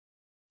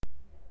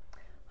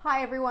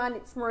Hi everyone,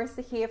 it's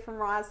Marissa here from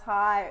Rise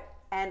High,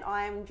 and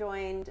I'm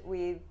joined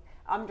by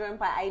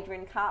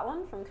Adrian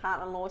Cartland from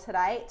Cartland Law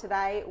today.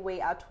 Today we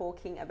are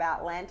talking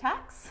about land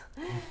tax.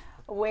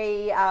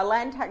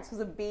 Land tax was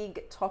a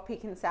big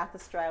topic in South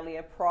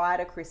Australia prior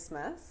to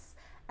Christmas,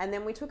 and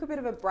then we took a bit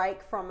of a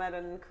break from it,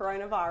 and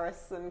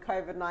coronavirus and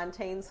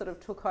COVID-19 sort of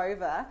took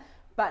over.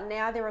 But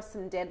now there are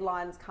some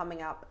deadlines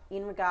coming up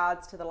in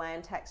regards to the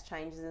land tax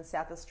changes in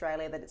South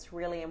Australia that it's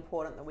really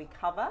important that we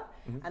cover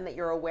and that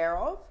you're aware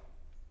of.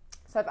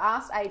 So I've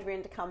asked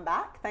Adrian to come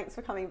back. Thanks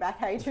for coming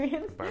back,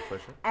 Adrian. My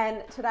pleasure.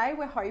 And today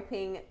we're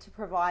hoping to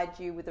provide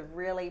you with a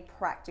really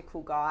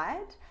practical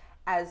guide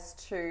as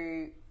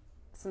to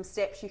some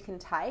steps you can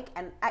take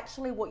and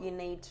actually what you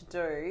need to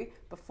do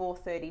before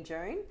 30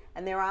 June.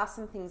 And there are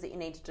some things that you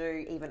need to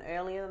do even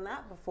earlier than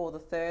that, before the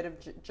 3rd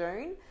of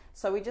June.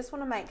 So we just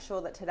want to make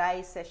sure that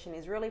today's session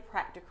is really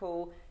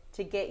practical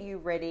to get you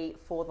ready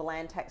for the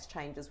land tax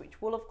changes,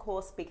 which will of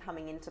course be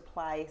coming into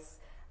place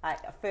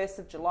 1st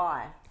of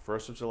July.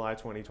 1st of July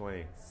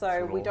 2020.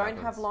 So we don't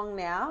have long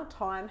now.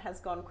 Time has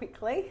gone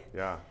quickly.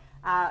 Yeah.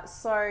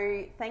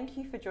 So thank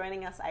you for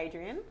joining us,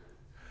 Adrian.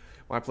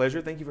 My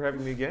pleasure. Thank you for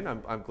having me again.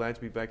 I'm glad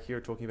to be back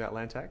here talking about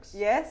land tax.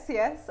 Yes,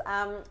 yes.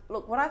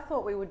 Look, what I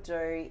thought we would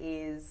do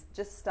is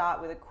just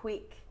start with a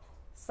quick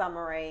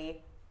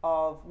summary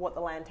of what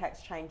the land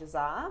tax changes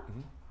are.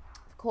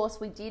 Of course,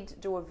 we did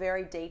do a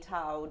very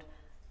detailed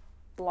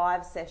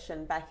live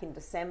session back in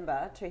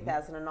December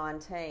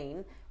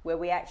 2019 where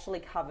we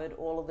actually covered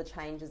all of the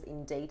changes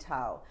in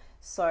detail.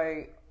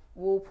 So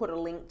we'll put a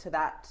link to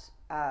that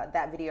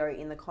video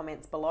in the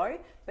comments below.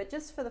 But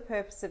just for the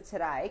purpose of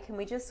today, can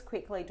we just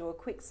quickly do a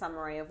quick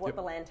summary of what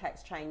the land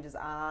tax changes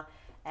are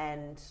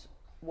and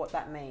what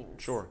that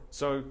means? Sure.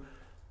 So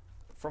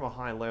from a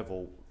high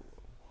level,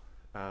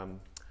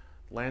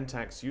 land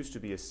tax used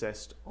to be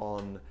assessed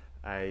on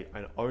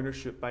an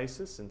ownership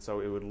basis, and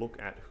so it would look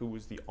at who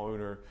was the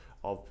owner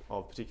of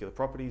particular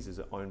properties. Is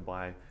it owned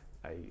by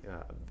a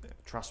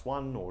Trust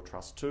 1 or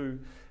Trust 2?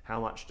 How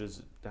much do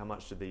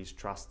these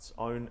trusts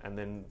own? And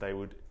then they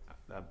would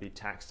be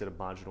taxed at a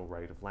marginal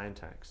rate of land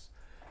tax.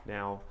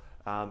 Now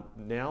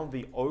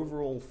the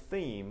overall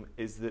theme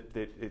is that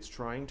it's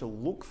trying to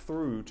look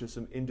through to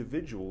some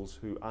individuals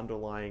who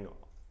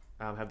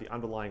have the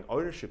underlying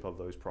ownership of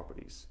those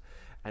properties,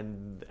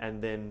 and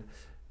then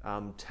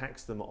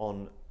tax them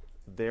on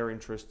their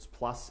interests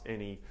plus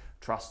any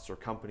trusts or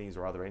companies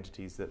or other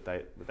entities that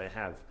they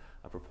have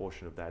a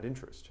proportion of that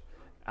interest.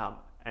 And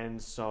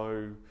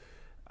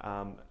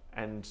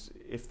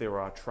if there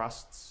are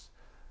trusts,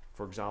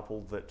 for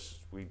example, that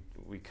we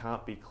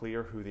can't be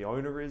clear who the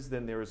owner is,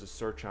 then there is a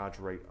surcharge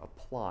rate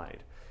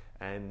applied,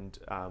 and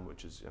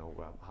which is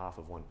half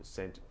of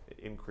 1%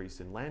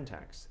 increase in land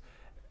tax.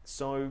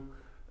 So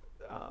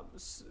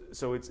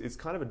it's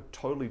kind of a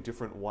totally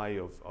different way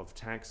of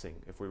taxing.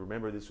 If we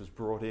remember, this was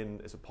brought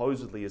in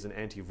supposedly as an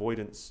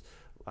anti-avoidance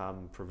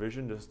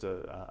provision, just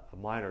a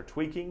minor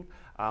tweaking.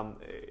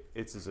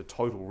 It's as a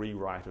total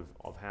rewrite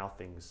of how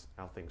things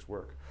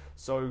work.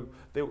 So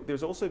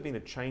there's also been a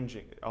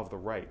changing of the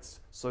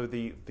rates. So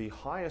the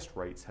highest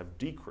rates have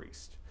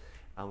decreased,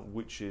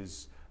 which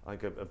is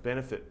like a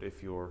benefit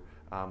if you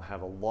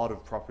have a lot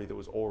of property that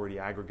was already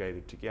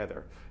aggregated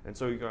together. And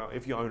so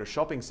if you own a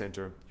shopping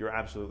centre, you're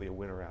absolutely a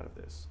winner out of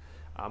this.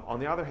 On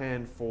the other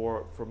hand,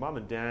 for mum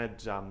and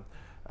dad,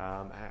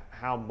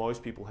 how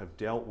most people have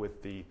dealt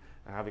with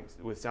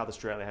with South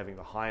Australia having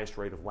the highest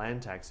rate of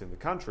land tax in the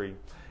country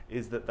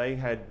is that they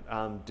had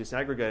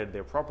disaggregated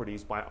their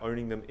properties by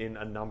owning them in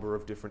a number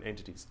of different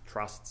entities,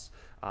 trusts,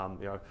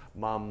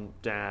 mum,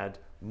 dad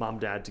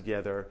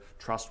together,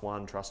 Trust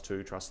 1, Trust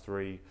 2, Trust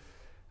 3,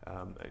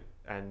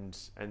 and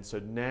so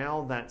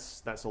now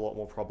that's a lot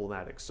more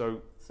problematic.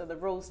 So the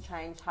rules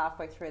changed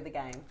halfway through the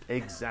game.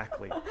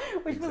 Exactly.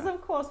 Which was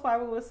of course why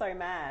we were so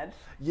mad.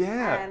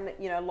 Yeah. And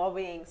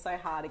lobbying so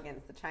hard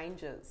against the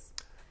changes.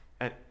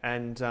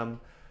 And then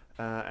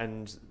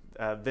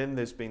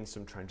there's been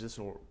some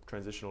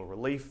transitional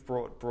relief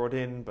brought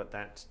in, but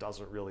that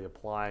doesn't really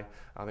apply.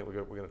 I think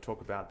we're going to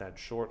talk about that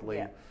shortly.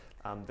 Yeah.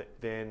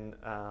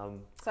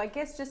 So I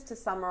guess just to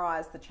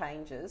summarise the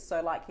changes.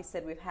 So like you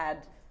said, we've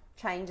had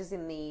changes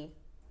in the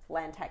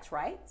land tax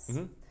rates.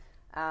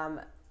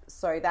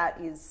 So that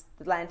is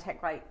the land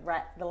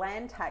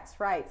tax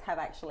rates have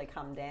actually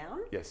come down.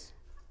 Yes.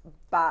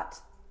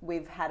 But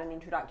we've had an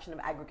introduction of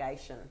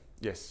aggregation.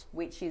 Yes.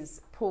 Which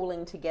is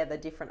pooling together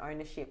different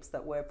ownerships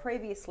that were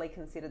previously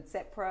considered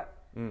separate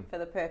for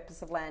the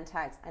purpose of land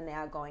tax and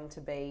now going to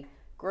be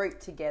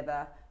grouped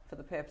together for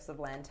the purpose of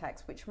land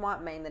tax, which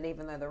might mean that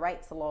even though the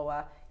rates are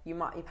lower, you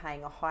might be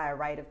paying a higher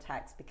rate of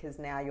tax because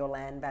now your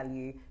land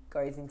value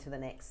goes into the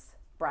next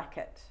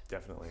bracket.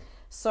 Definitely.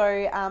 So,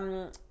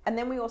 and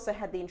then we also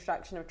had the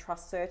introduction of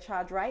trust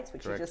surcharge rates,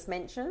 which you just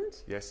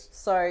mentioned. Yes.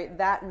 So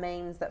that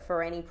means that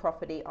for any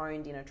property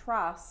owned in a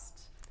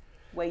trust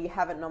where you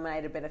haven't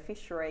nominated a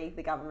beneficiary,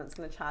 the government's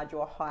going to charge you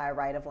a higher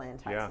rate of land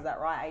tax. Yeah. Is that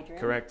right, Adrian?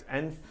 Correct.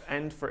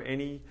 And for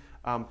any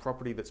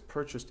property that's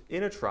purchased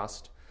in a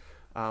trust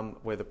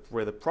where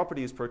the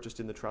property is purchased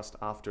in the trust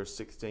after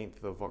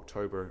 16th of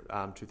October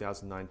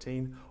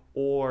 2019,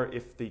 or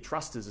if the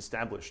trust is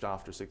established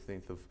after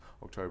 16th of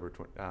October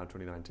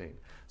 2019,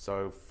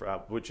 so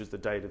which is the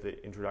date of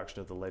the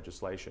introduction of the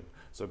legislation.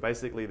 So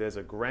basically there's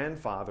a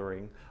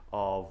grandfathering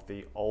of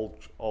the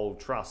old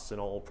trusts and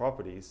old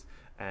properties,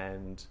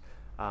 and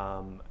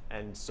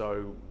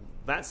so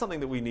that's something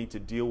that we need to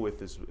deal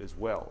with as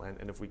well.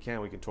 And if we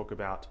can talk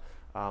about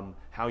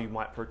how you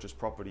might purchase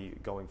property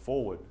going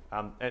forward.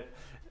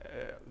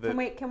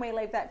 Can we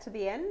leave that to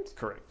the end?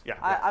 Correct. Yeah.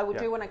 I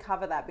do want to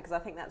cover that because I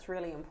think that's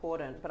really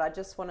important. But I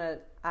just want to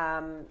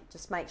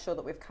just make sure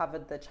that we've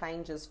covered the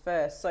changes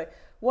first. So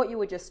what you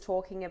were just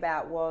talking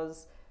about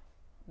was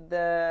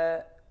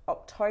the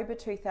October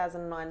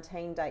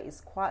 2019 date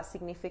is quite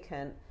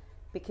significant,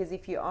 because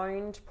if you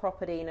owned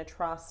property in a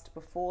trust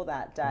before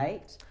that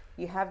date,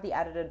 you have the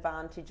added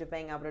advantage of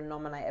being able to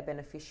nominate a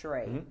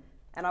beneficiary.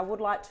 And I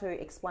would like to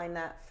explain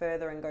that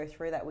further and go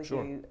through that with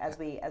you as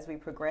we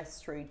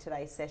progress through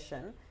today's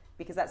session,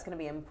 because that's going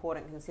to be an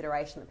important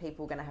consideration that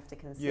people are going to have to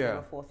consider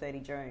before 30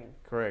 June.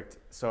 Correct.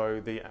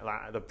 So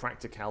the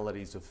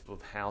practicalities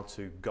of how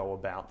to go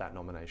about that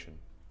nomination.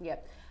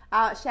 Yep.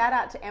 Shout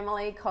out to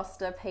Emily,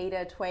 Costa,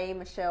 Peter, Twee,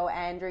 Michelle,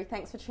 Andrew.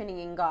 Thanks for tuning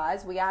in,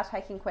 guys. We are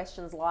taking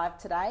questions live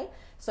today,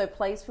 so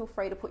please feel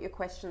free to put your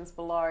questions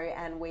below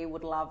and we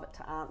would love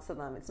to answer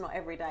them. It's not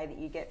every day that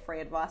you get free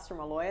advice from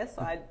a lawyer,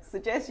 so I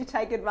suggest you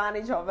take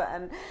advantage of it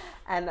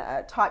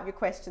and type your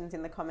questions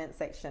in the comment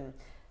section.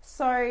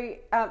 So,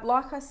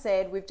 like I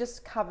said, we've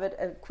just covered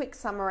a quick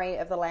summary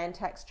of the land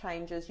tax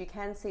changes. You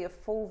can see a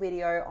full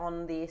video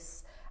on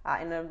this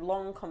in a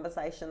long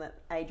conversation that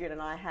Adrian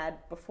and I had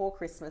before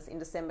Christmas in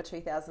December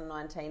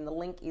 2019. The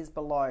link is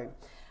below.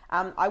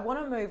 I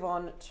want to move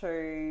on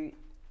to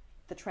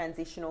the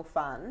transitional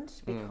fund,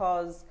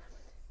 because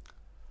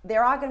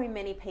there are going to be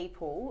many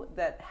people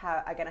that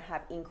are going to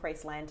have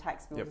increased land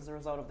tax bills as a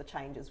result of the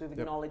changes. We've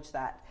acknowledged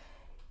that.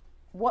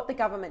 What the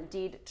government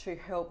did to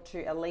help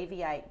to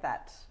alleviate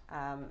that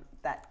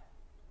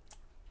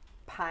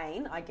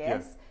pain, I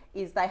guess,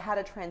 is they had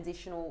a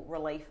transitional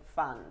relief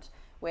fund,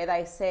 where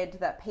they said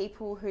that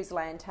people whose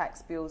land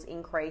tax bills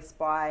increase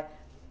by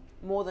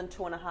more than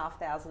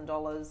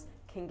 $2,500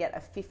 can get a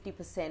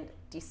 50%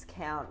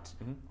 discount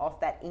off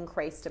that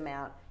increased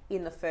amount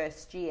in the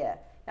first year.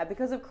 Now,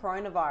 because of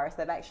coronavirus,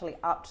 they've actually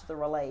upped the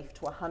relief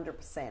to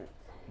 100%.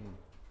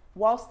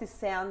 Whilst this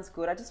sounds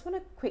good, I just want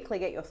to quickly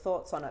get your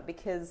thoughts on it,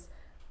 because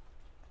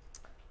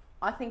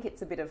I think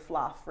it's a bit of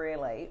fluff,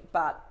 really,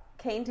 but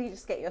keen to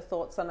just get your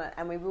thoughts on it,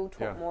 and we will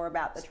talk more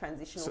about the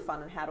transitional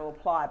fund and how to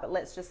apply, but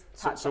let's just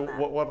touch on that.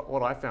 So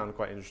what I found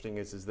quite interesting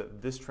is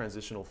that this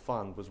transitional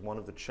fund was one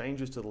of the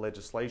changes to the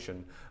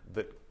legislation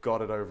that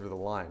got it over the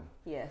line.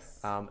 Yes.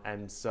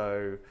 And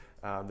so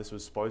this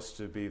was supposed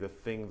to be the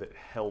thing that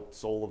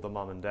helps all of the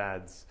mum and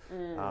dads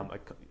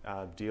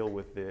deal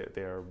with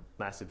their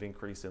massive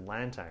increase in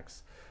land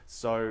tax.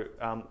 So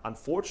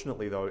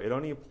unfortunately, though, it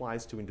only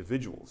applies to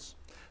individuals.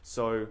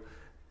 So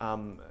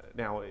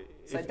now,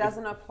 so it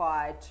doesn't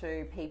apply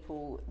to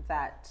people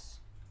that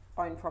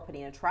own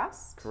property in a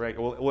trust. Correct.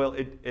 Well,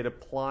 it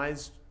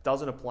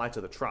doesn't apply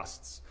to the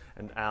trusts,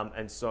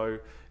 and so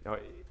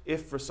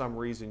if for some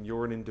reason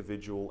you're an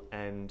individual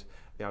and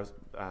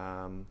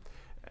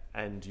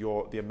and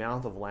the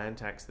amount of land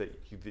tax that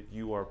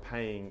you are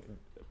paying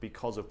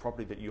because of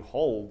property that you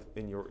hold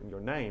in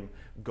your name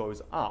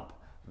goes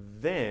up,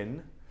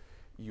 then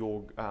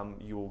you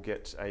will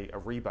get a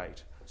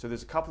rebate. So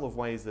there's a couple of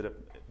ways that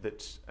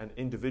an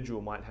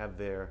individual might have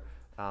their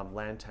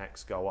land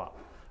tax go up.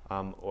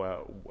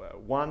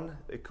 One,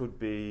 it could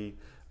be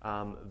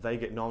they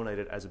get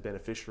nominated as a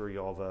beneficiary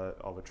of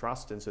a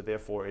trust, and so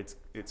therefore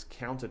it's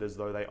counted as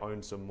though they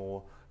own some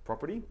more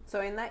property.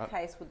 So in that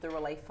case, would the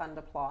relief fund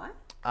apply?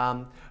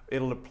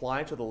 It'll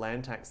apply to the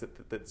land tax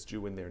that's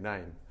due in their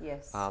name.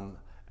 Yes.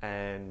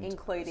 And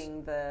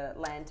including the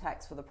land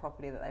tax for the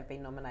property that they've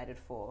been nominated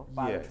for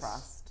by the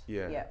trust.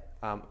 Yeah.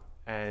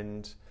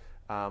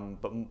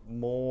 But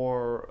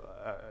more,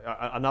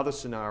 another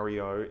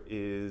scenario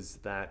is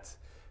that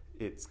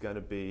it's going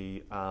to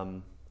be,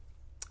 so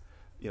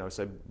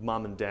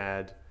mum and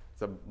dad,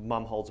 so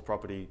mum holds a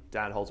property,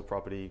 dad holds a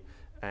property,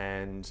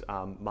 and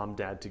mum,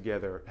 dad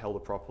together held a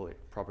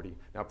property.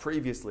 Now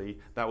previously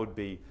that would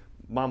be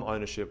mum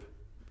ownership,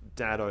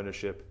 dad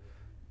ownership,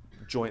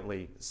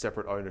 jointly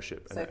separate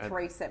ownership. So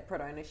three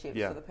separate ownerships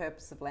for the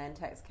purpose of land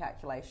tax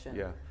calculation.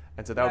 Yeah.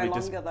 And so that would be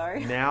longer,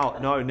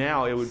 though.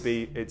 Now it would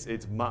be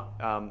it's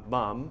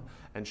mum,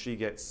 and she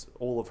gets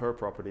all of her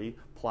property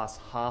plus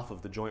half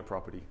of the joint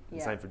property.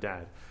 And same for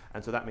dad.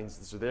 And so that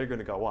means they're going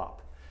to go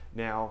up.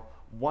 Now,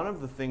 one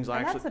of the things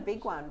that's a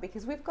big one,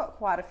 because we've got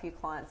quite a few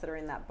clients that are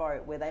in that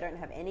boat where they don't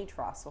have any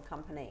trusts or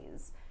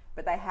companies,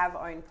 but they have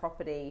owned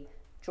property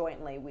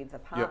jointly with a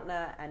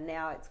partner, and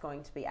now it's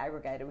going to be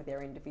aggregated with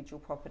their individual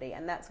property,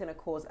 and that's going to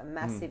cause a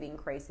massive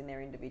increase in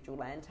their individual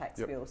land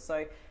tax bills.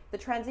 So the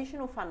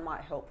transitional fund might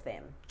help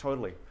them.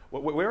 Totally.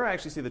 Where I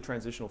actually see the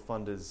transitional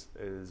fund is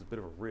a bit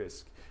of a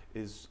risk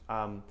is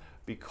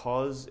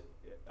because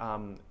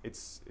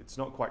it's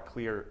not quite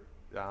clear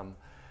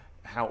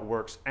how it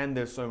works, and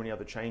there's so many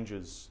other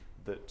changes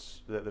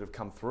that have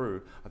come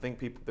through. I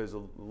think there's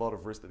a lot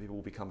of risk that people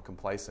will become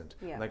complacent.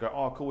 Yeah. And they go,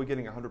 oh, cool, we're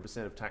getting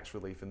 100% of tax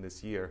relief in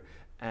this year,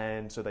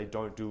 and so they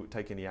don't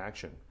take any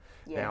action.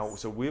 Yes. Now,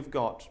 so we've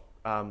got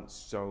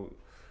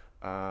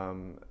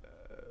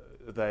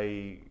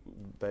they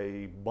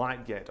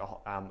might get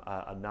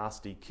a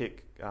nasty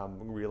kick,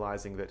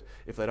 realizing that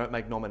if they don't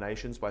make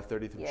nominations by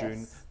 30th of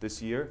June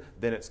this year,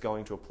 then it's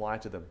going to apply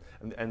to them.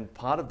 And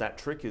part of that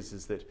trick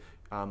is that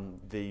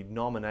the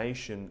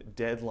nomination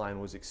deadline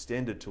was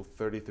extended till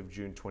 30th of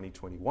June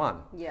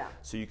 2021. Yeah.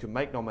 So you can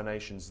make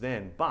nominations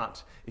then,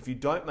 but if you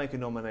don't make a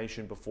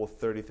nomination before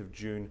 30th of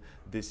June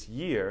this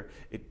year,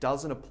 it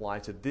doesn't apply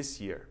to this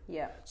year.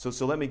 Yeah.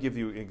 So let me give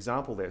you an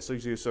example there. So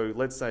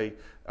let's say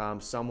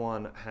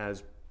someone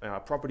has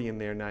property in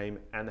their name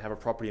and have a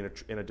property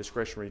in a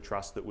discretionary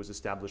trust that was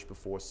established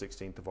before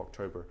 16th of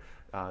October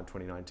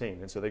 2019.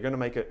 And so they're going to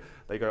make it,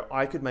 they go,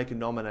 I could make a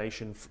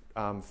nomination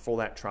for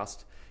that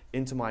trust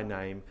into my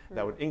name.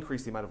 That would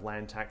increase the amount of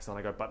land tax, and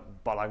I go,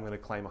 but I'm going to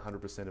claim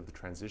 100% of the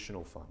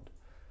transitional fund.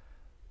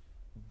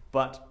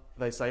 But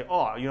they say,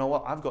 oh, you know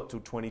what, I've got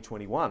till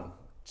 2021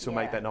 to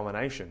make that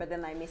nomination. But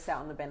then they miss out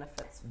on the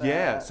benefits.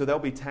 So they'll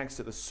be taxed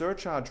at the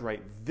surcharge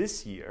rate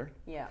this year.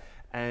 Yeah.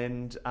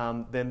 And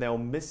then they'll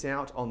miss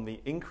out on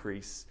the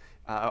increase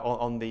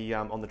on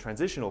the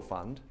transitional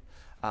fund,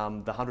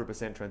 the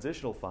 100%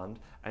 transitional fund,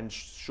 and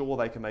sure,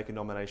 they can make a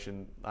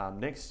nomination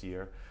next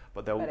year,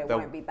 but it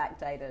won't be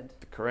backdated.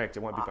 Correct, it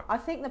won't be. I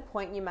think the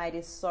point you made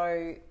is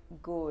so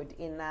good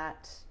in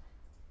that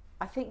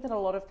I think that a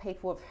lot of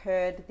people have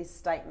heard this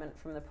statement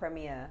from the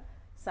Premier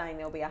saying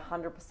there'll be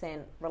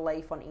 100%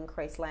 relief on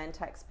increased land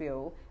tax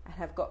bill and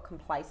have got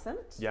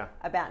complacent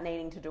about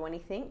needing to do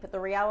anything. But the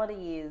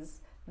reality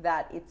is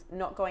that it's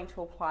not going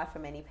to apply for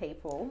many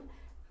people,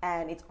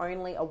 and it's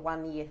only a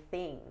 1 year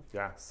thing.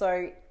 Yeah.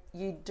 So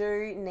you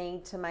do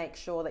need to make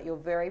sure that you're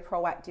very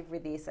proactive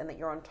with this and that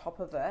you're on top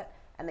of it,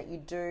 and that you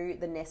do take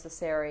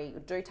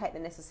the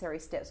necessary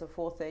steps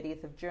before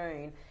 30th of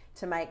June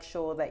to make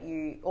sure that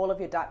all of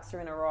your ducks are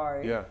in a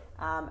row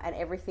and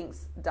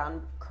everything's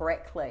done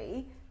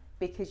correctly,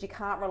 because you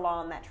can't rely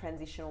on that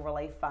transitional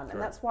relief fund. Correct.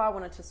 And that's why I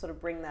wanted to sort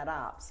of bring that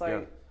up.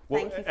 So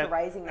thank you for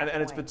raising that point.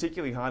 And it's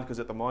particularly hard because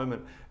at the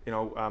moment,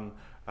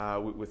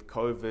 with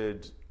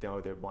COVID,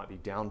 there might be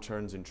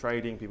downturns in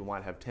trading. People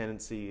might have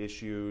tenancy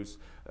issues.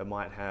 It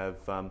might have,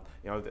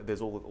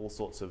 there's all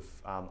sorts of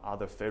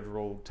other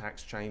federal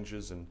tax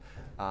changes and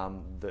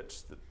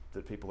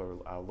that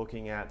people are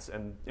looking at,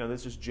 and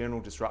there's just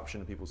general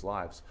disruption in people's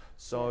lives.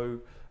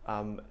 So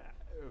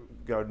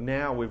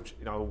now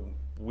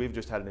we've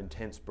just had an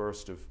intense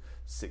burst of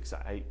 6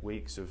 or 8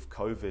 weeks of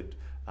COVID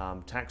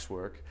tax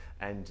work,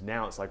 and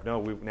now it's like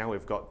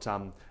we've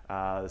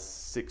got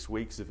 6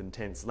 weeks of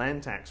intense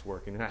land tax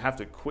work, and I have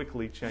to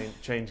quickly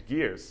change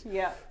gears.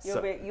 Yeah,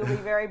 you'll be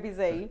very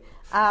busy.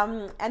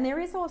 And there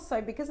is also,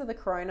 because of the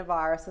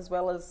coronavirus, as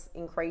well as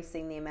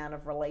increasing the amount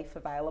of relief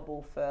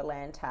available for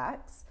land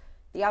tax,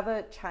 the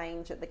other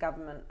change that the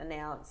government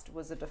announced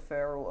was a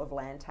deferral of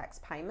land tax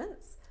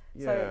payments.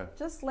 Yeah. So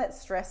just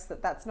let's stress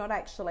that that's not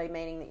actually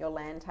meaning that your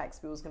land tax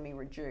bill is going to be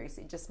reduced.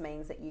 It just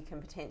means that you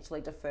can potentially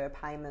defer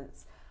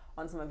payments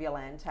on some of your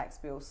land tax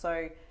bills.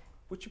 So,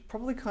 which you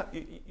probably can't.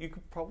 You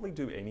could probably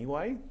do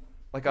anyway.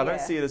 Like I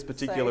don't see it as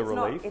particular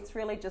relief. It's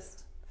really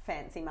just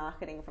fancy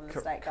marketing from the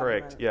state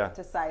government. Correct.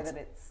 To say that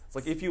it's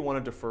like if you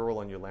want a deferral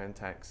on your land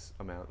tax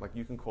amount, like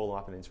you can call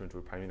up and enter into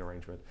a payment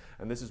arrangement.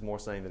 And this is more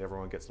saying that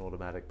everyone gets an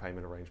automatic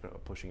payment arrangement or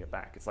pushing it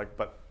back. It's like,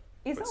 but.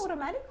 Is it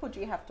automatic, or do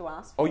you have to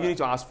ask for it? Oh, you need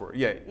to ask for it,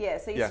 yeah. Yeah,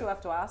 so you still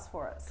have to ask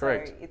for it.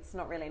 Correct. So it's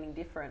not really any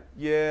different.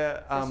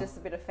 Yeah. So it's just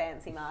a bit of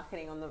fancy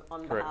marketing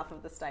on behalf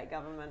of the state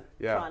government,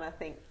 trying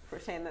to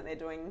pretend that they're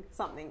doing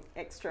something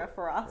extra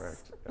for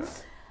us.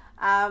 Correct.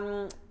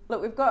 Yeah.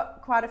 Look, we've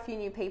got quite a few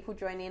new people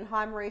joining in.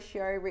 Hi,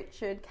 Mauricio,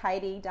 Richard,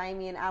 Katie,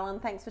 Damien, Alan.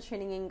 Thanks for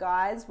tuning in,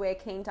 guys. We're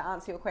keen to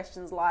answer your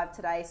questions live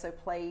today, so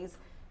please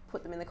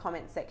put them in the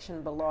comment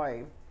section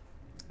below.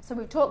 So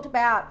we've talked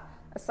about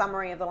a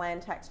summary of the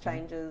land tax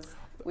changes.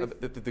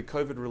 The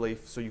COVID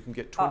relief, so you can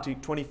get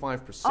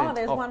 25%. Oh,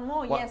 there's off. one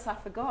more. Yes, I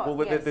forgot.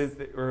 Well, yes.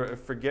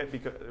 forget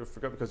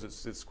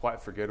because it's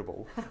quite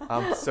forgettable.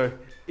 So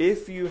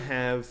if you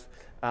have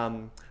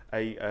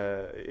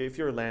if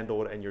you're a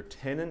landlord and your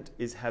tenant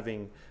is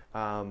having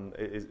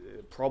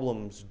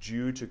problems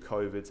due to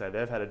COVID, say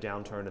they've had a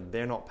downturn and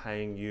they're not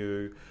paying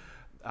you.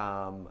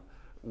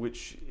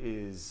 Which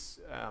is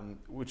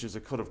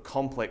a kind of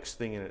complex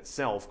thing in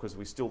itself, because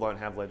we still don't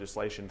have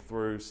legislation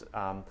through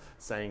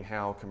saying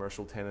how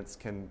commercial tenants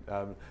can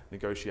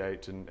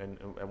negotiate and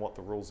what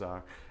the rules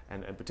are,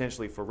 and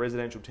potentially for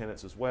residential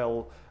tenants as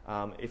well.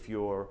 If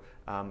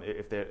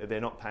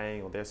they're not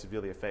paying or they're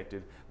severely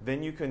affected,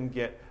 then you can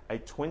get a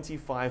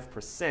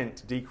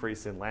 25%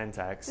 decrease in land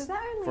tax. Does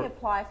that only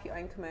apply if you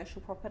own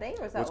commercial property,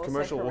 or is that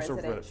also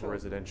for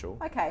residential?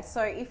 Okay,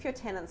 so if your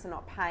tenants are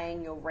not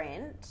paying your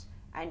rent,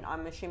 and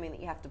I'm assuming that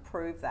you have to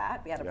prove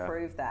that,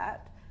 prove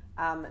that,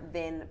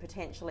 then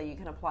potentially you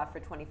can apply for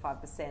a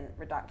 25%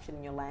 reduction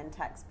in your land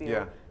tax bill.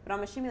 Yeah. But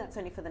I'm assuming that's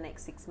only for the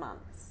next 6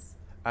 months.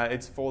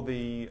 It's for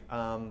the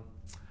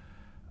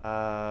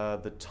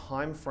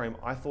time frame.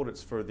 I thought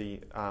it's for the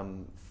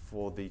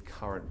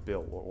current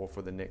bill or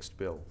for the next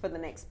bill. For the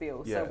next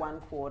bill, Yeah. so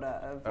 1/4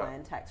 of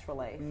land tax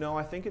relief. No,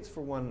 I think it's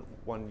for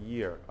one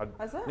year.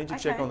 Is it? I need to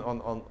check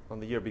on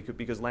the year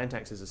because land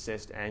tax is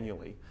assessed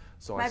annually.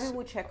 So Maybe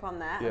we'll check on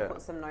that and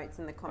put some notes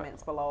in the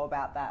comments below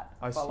about that.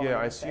 I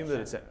assume that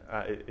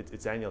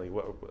it's annually.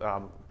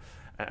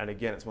 And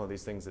again, it's one of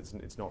these things that's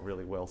it's not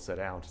really well set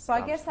out. So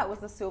I guess that was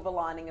the silver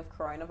lining of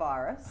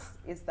coronavirus,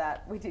 is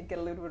that we did get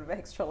a little bit of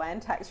extra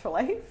land tax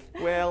relief.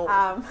 Well,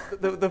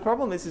 the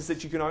problem is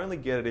that you can only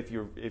get it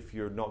if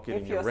you're not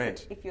getting your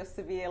rent. If you're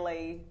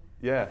severely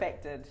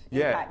affected,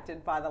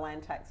 impacted by the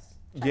land tax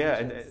changes. Yeah,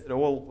 and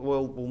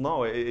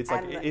no, it's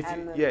like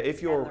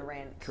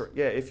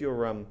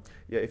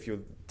if your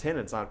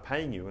tenants aren't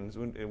paying you,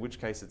 and in which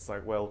case it's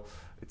like, well,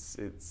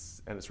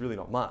 it's really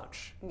not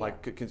much. Yeah.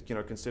 Like,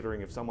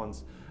 considering if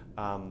someone's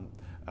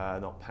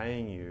not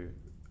paying you,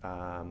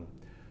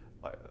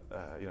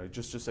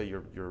 just say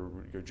your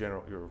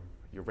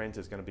rent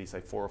is going to be, say,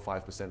 4 or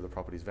 5% of the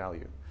property's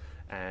value,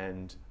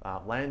 and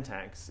land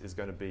tax is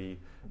going to be,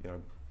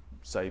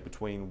 say,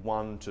 between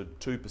 1 to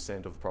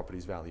 2% of the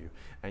property's value,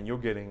 and you're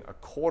getting a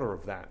quarter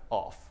of that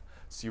off.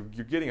 So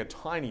you're getting a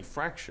tiny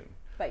fraction.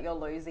 But you're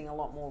losing a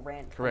lot more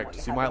rent. Correct.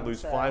 So you might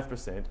lose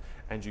 5%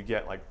 and you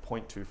get like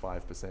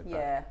 0.25% back.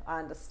 Yeah, I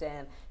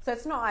understand. So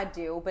it's not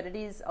ideal, but it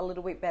is a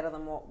little bit better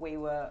than what we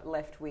were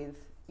left with,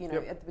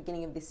 at the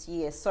beginning of this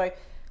year. So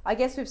I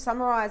guess we've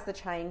summarised the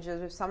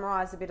changes, we've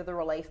summarised a bit of the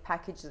relief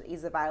package that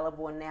is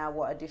available, and now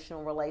what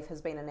additional relief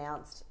has been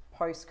announced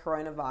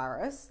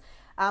post-coronavirus.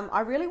 I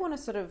really want to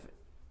sort of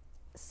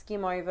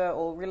skim over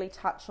or really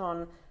touch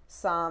on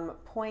some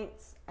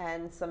points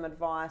and some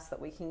advice that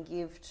we can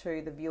give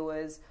to the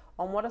viewers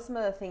on what are some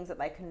of the things that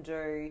they can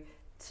do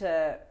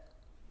to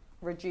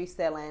reduce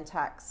their land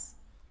tax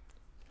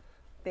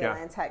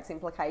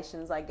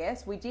implications, I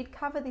guess. We did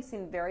cover this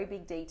in very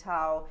big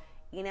detail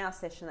in our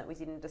session that we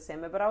did in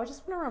December, but I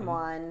just want to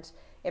remind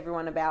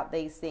everyone about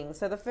these things.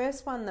 So the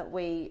first one that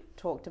we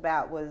talked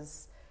about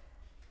was,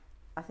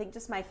 I think,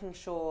 just making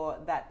sure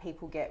that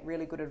people get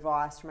really good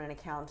advice from an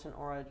accountant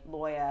or a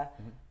lawyer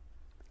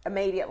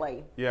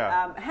immediately.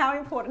 Yeah. How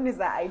important is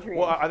that, Adrian?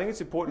 Well, I think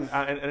it's important,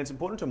 and it's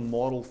important to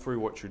model through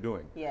what you're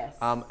doing. Yes.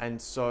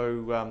 And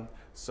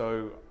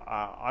so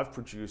I've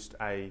produced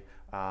a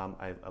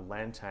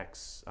land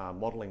tax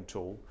modeling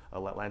tool, a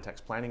land tax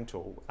planning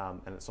tool,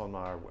 and it's on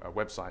our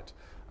website,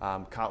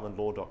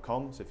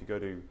 cartlandlaw.com. So if you go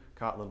to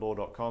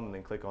cartlandlaw.com and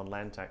then click on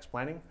land tax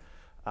planning,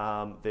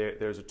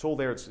 there's a tool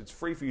there. It's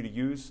free for you to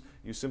use.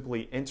 You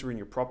simply enter in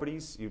your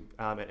properties,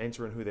 and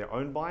enter in who they're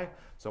owned by.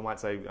 So I might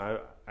say,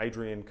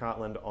 Adrian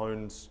Cartland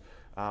owns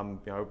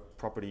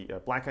property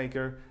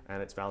Blackacre,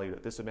 and it's valued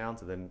at this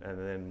amount. And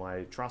then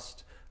my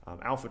trust,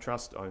 Alpha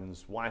Trust,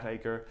 owns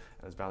Whiteacre,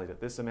 and it's valued at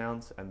this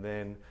amount. And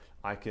then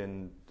I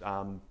can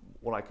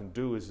what I can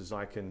do is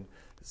I can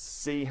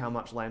see how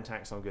much land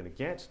tax I'm going to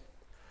get.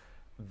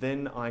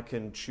 Then I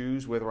can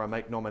choose whether I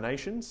make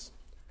nominations.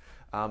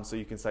 So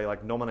you can say,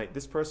 like, nominate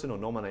this person or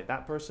nominate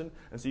that person,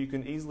 and so you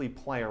can easily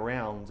play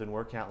around and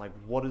work out, like,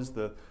 what is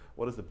the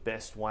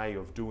best way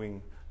of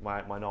doing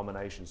my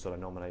nomination. Should I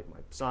nominate my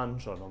son?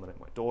 Should I nominate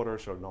my daughter?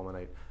 Should I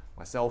nominate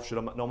myself? Should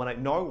I nominate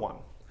no one?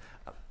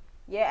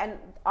 Yeah, and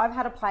I've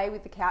had a play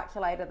with the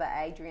calculator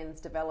that Adrian's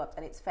developed,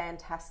 and it's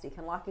fantastic.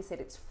 And like you said,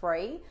 it's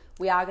free.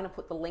 We are going to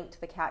put the link to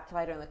the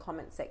calculator in the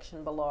comment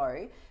section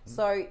below.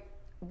 So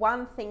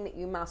one thing that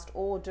you must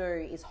all do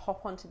is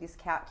hop onto this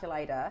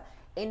calculator,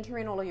 enter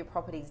in all of your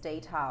property's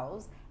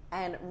details,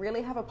 and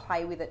really have a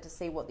play with it to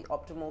see what the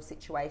optimal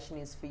situation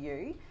is for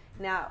you.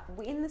 Now,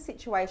 in the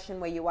situation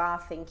where you are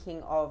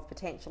thinking of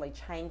potentially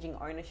changing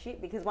ownership,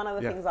 because one of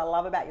the things I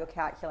love about your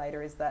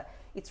calculator is that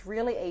it's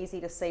really easy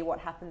to see what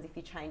happens if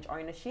you change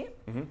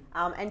ownership.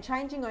 And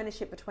changing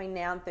ownership between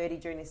now and 30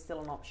 June is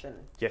still an option.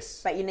 Yes.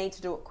 But you need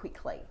to do it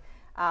quickly.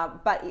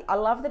 But I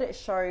love that it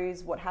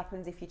shows what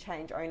happens if you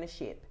change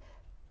ownership.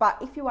 But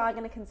if you are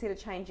going to consider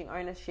changing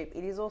ownership,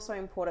 it is also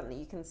important that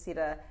you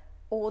consider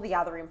all the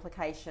other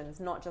implications,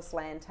 not just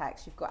land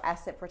tax. You've got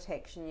asset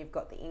protection, you've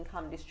got the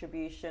income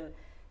distribution.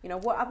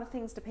 What other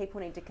things do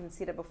people need to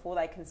consider before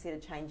they consider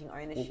changing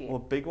ownership? Well, a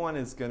big one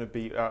is going to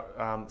be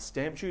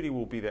stamp duty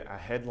will be a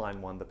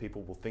headline one that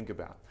people will think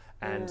about.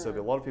 And so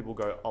a lot of people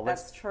go,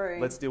 That's true.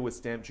 Let's deal with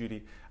stamp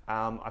duty.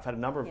 I've had a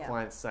number of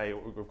clients say,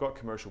 we've got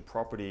commercial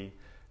property,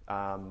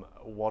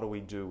 what do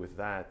we do with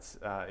that?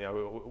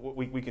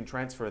 We can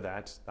transfer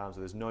that, so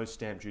there's no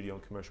stamp duty on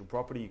commercial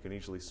property. You can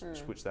easily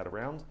switch that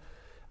around.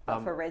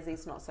 But for resi,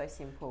 it's not so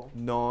simple.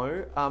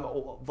 No,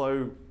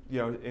 although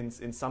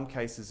in some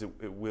cases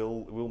it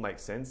will make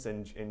sense,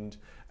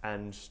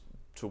 and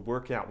to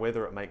work out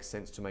whether it makes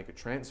sense to make a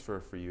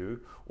transfer for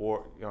you,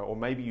 or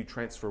maybe you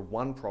transfer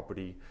one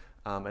property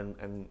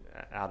and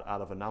out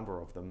of a number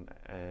of them,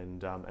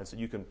 and so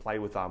you can play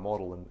with our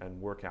model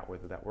and work out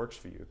whether that works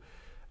for you.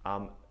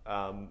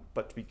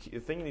 But the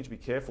thing you need to be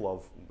careful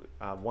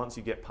of once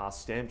you get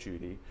past stamp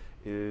duty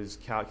is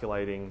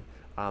calculating,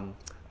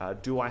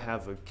 do I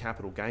have a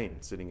capital gain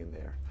sitting in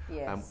there?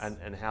 Yes.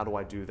 And how do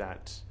I do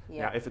that?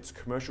 Yeah. Now, if it's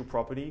commercial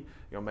property,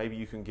 maybe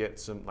you can get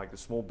some like the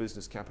small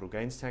business capital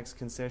gains tax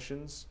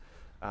concessions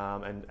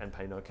and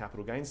pay no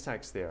capital gains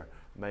tax there.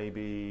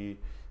 Maybe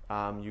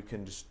you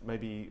can just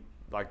maybe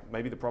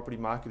the property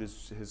market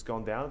has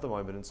gone down at the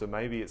moment, and so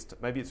maybe it's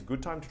a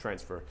good time to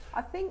transfer.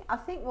 I think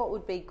what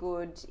would be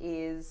good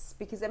is,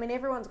 because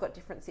everyone's got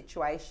different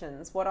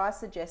situations. What I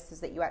suggest is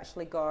that you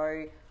actually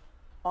go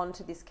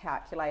onto this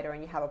calculator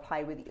and you have a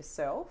play with it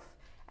yourself.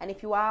 And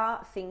if you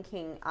are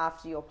thinking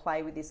after your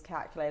play with this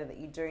calculator that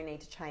you do need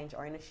to change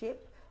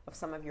ownership of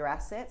some of your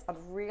assets, I'd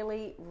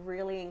really,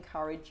 really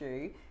encourage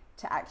you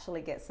to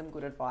actually get some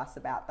good advice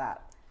about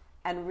that.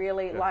 And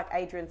really, like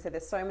Adrian said,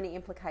 there's so many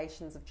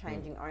implications of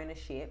changing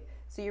ownership.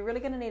 So you're really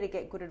going to need to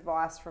get good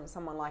advice from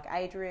someone like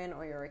Adrian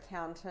or your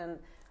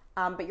accountant.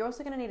 But you're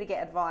also going to need to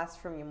get advice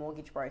from your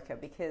mortgage broker,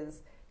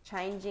 because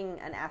changing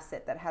an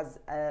asset that has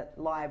a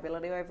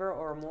liability over it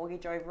or a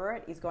mortgage over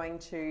it is going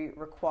to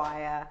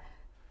require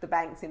the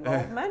bank's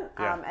involvement.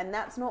 And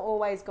that's not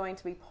always going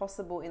to be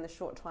possible in the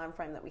short time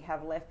frame that we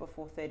have left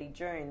before 30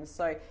 June.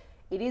 So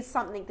it is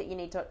something that you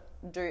need to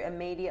do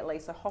immediately.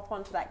 So hop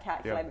onto that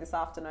calculator this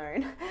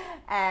afternoon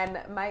and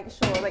make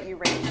sure that you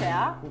reach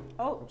out.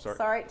 Oh,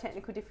 sorry,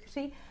 technical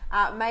difficulty.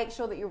 Make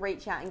sure that you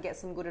reach out and get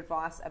some good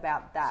advice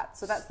about that.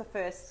 So that's the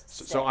first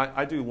step. So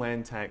I do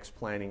land tax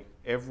planning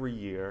every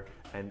year,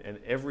 and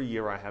every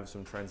year I have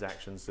some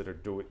transactions that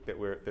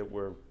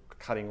we're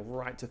cutting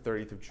right to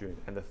 30th of June.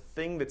 And the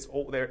thing that's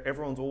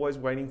everyone's always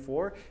waiting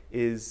for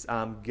is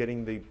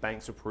getting the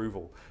bank's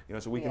approval.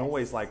 So we can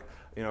always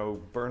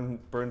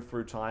burn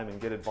through time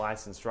and get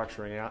advice and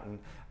structuring out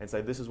and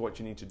say this is what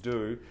you need to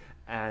do.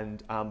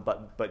 And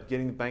but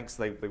getting the banks,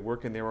 they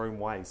work in their own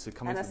ways. So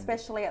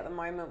especially at the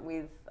moment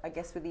with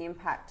the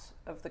impact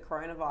of the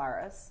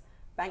coronavirus,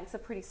 banks are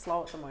pretty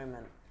slow at the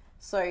moment.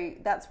 So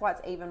that's why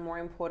it's even more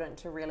important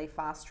to really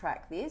fast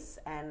track this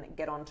and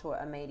get onto it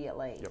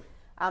immediately. Yep.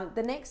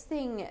 The next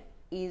thing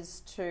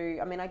is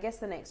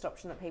the next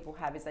option that people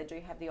have is they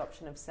do have the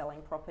option of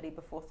selling property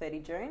before 30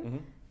 June. Mm-hmm.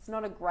 It's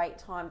not a great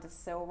time to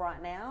sell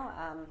right now,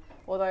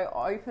 although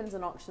opens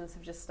and auctions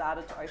have just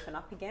started to open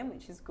up again,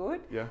 which is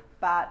good. Yeah.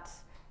 But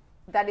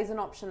that is an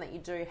option that you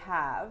do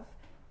have.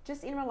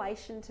 Just in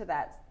relation to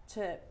that,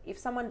 if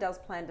someone does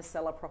plan to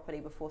sell a property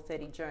before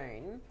 30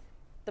 June,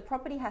 the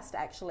property has to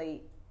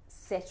actually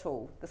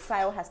settle. The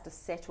sale has to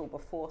settle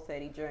before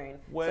 30 June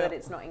so that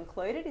it's not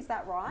included. Is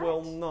that right?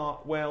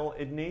 Well,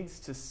 it needs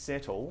to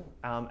settle,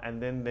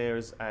 and then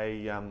there's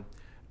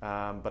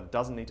but it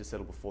doesn't need to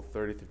settle before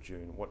 30th of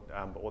June.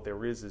 But what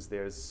there is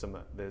there's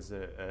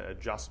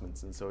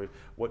adjustments, and so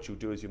what you'll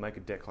do is you make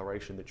a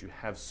declaration that you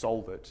have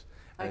sold it,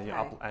 and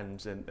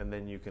and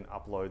then you can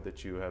upload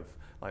that you have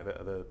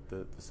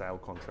the sale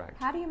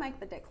contract. How do you make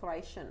the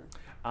declaration?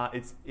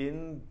 It's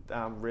in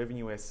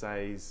Revenue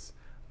SA's.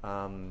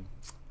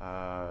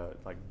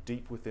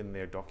 Deep within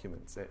their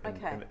documents.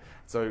 And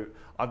so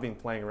I've been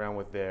playing around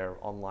with their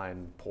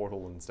online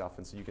portal and stuff,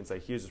 and so you can say,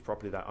 here's this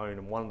property that I own,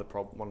 and one of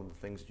the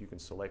things you can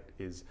select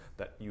is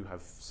that you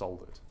have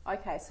sold it.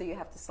 Okay, so you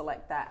have to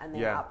select that and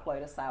then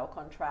upload a sale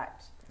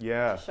contract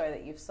to show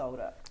that you've sold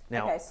it.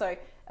 Now, so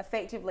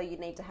effectively you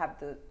need to have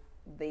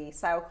the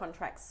sale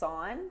contract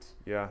signed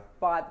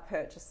by the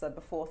purchaser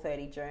before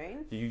 30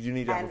 June. You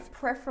need to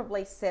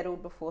preferably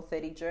settled before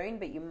 30 June,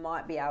 but you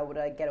might be able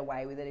to get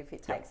away with it if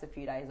it takes a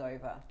few days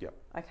over. Yep.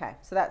 Okay,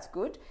 so that's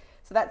good.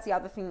 So that's the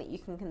other thing that you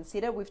can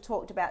consider. We've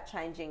talked about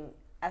changing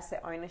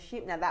asset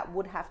ownership. Now that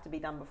would have to be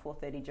done before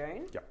 30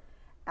 June. Yep.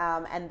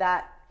 And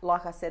that,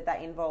 like I said,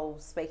 that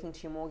involves speaking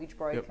to your mortgage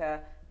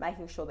broker,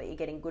 making sure that you're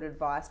getting good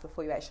advice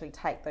before you actually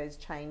take those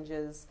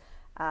changes.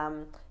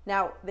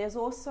 Now, there's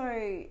also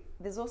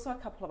a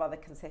couple of other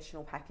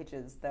concessional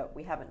packages that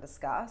we haven't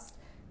discussed,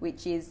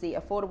 which is the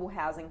Affordable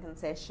Housing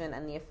Concession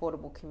and the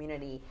Affordable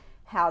Community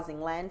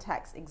Housing Land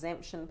Tax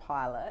Exemption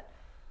Pilot.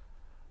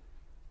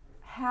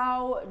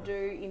 How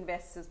do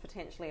investors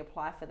potentially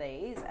apply for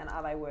these, and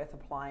are they worth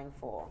applying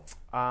for?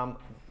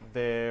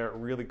 They're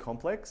really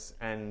complex,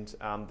 and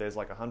there's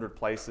 100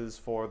 places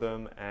for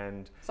them,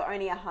 and so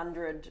only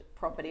 100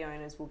 property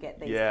owners will get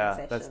these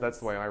concessions. Yeah, that's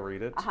the way I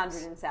read it.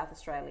 100 in South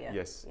Australia.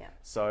 Yes. Yeah.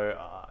 So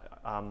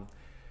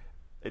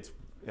it's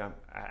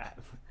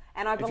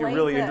and I if you're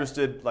really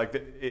interested,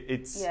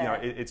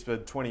 it's for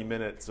 20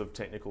 minutes of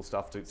technical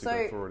stuff to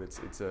go through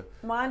it.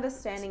 My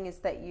understanding is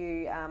that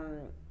you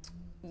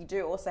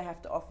do also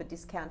have to offer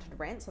discounted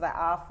rent, so they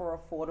are for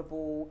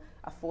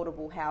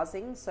affordable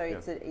housing. So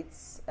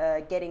it's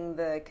getting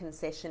the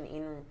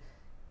concession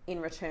in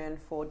return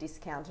for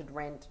discounted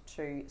rent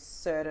to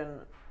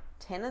certain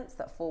tenants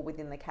that fall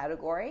within the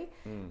category.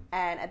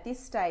 And at this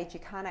stage, you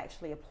can't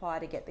actually apply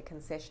to get the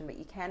concession, but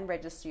you can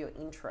register your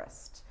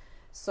interest.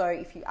 So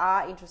if you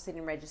are interested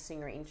in registering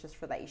your interest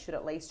for that, you should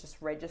at least just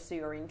register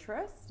your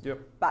interest,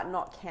 but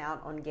not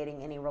count on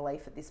getting any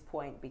relief at this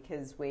point,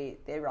 because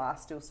there are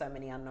still so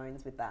many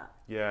unknowns with that.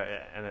 Yeah,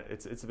 and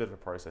it's a bit of a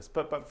process,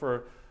 but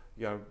for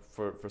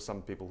for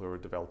some people who are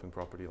developing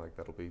property, like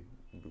that'll be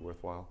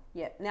worthwhile.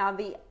 Yeah. Now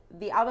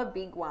the other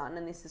big one,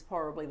 and this is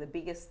probably the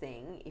biggest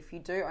thing, if you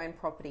do own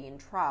property in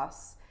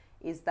trust,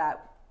 is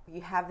that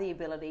you have the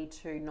ability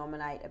to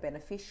nominate a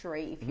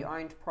beneficiary if you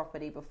owned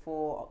property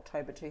before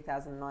October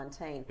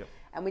 2019.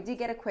 And we did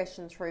get a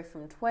question through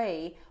from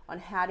Twee on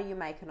how do you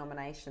make a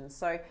nomination.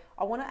 So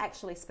I want to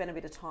actually spend a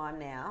bit of time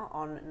now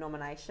on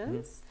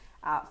nominations.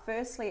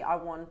 Firstly, I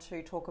want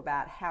to talk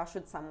about how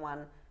should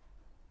someone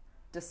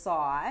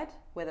decide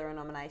whether a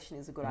nomination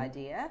is a good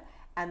idea,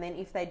 and then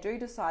if they do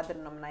decide that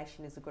a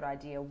nomination is a good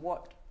idea,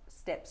 what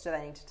steps do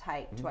they need to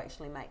take to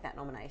actually make that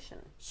nomination?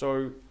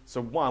 So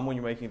one, when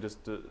you're making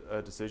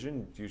a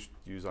decision, you should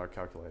use our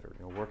calculator.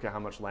 Work out how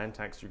much land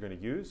tax you're going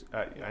to use,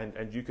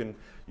 and you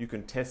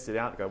can test it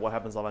out and go, what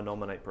happens if I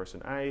nominate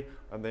person A,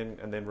 and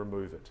then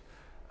remove it.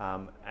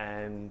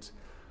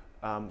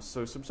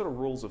 So some sort of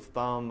rules of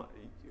thumb.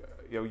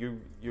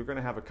 You're going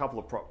to have a couple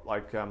of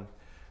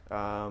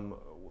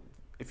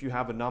if you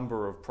have a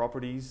number of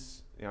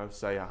properties,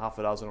 say a half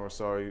a dozen or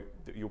so,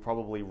 you'll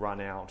probably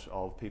run out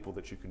of people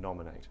that you can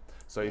nominate.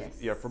 So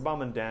if, for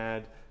mum and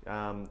dad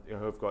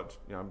who've got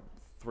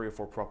 3 or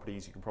 4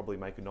 properties, you can probably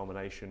make a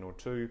nomination or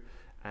 2,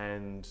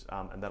 and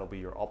that'll be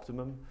your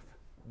optimum.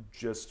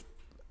 Just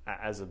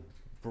as a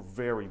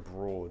very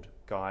broad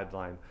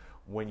guideline,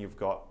 when you've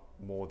got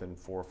more than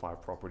 4 or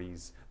 5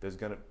 properties, there's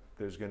going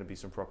to be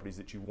some properties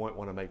that you won't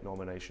want to make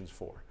nominations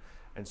for,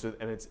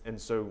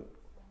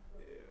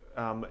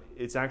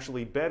 it's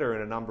actually better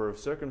in a number of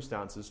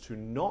circumstances to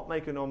not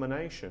make a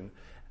nomination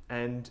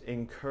and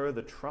incur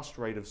the trust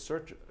rate of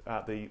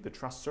the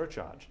trust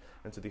surcharge,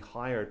 and so the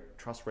higher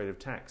trust rate of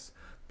tax,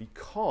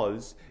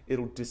 because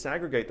it'll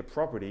disaggregate the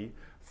property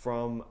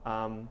from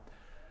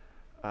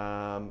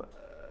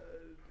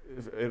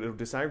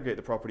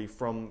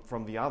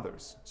the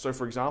others. So,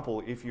 for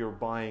example, if you're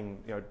buying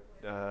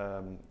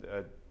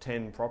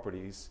 10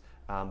 properties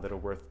that are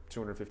worth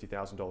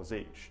 $250,000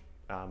 each.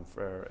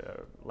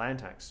 For land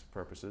tax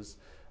purposes,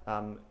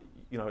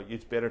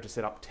 it's better to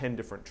set up 10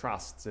 different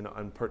trusts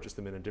and purchase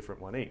them in a different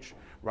one each,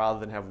 rather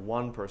than have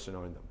one person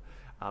own them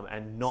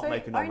and not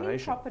make a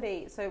nomination.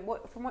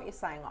 From what you're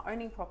saying,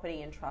 owning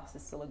property in trust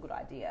is still a good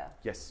idea.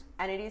 Yes.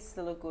 And it is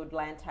still a good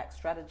land tax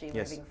strategy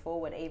moving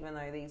forward, even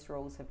though these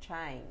rules have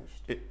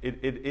changed.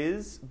 It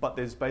is, but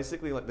there's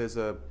basically there's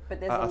a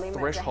limit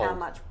threshold to how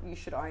much you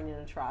should own in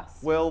a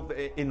trust. Well,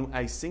 in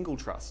a single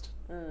trust.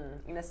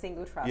 In a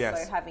single trust,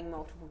 yes. So having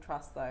multiple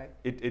trusts though.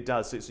 It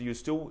does. So you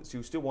still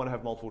want to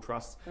have multiple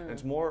trusts. And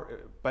it's more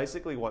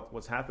basically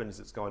what's happened is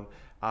it's gone.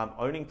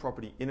 Owning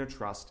property in a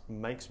trust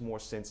makes more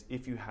sense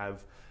if you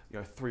have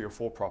 3 or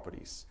 4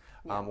 properties.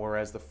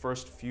 Whereas the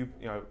first few,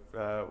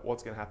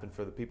 what's going to happen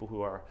for the people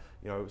who are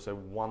so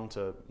 1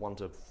 to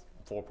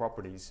 4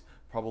 properties,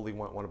 probably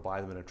won't want to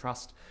buy them in a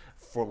trust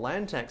for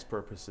land tax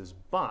purposes,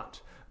 but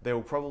they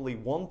will probably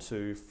want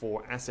to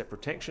for asset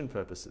protection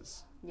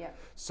purposes. Yeah.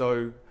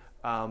 So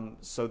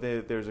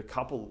there's a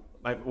couple.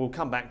 We'll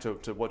come back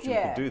to what you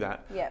can do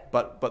that. Yeah.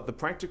 But the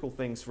practical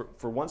things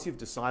for once you've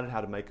decided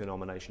how to make a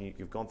nomination,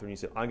 you've gone through and you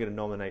said, I'm going to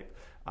nominate.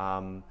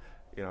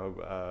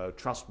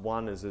 Trust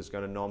 1 is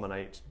going to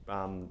nominate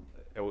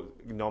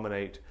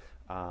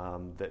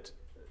that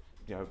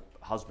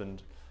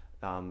husband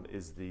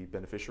is the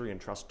beneficiary,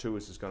 and trust 2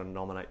 is going to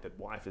nominate that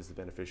wife is the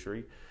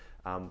beneficiary.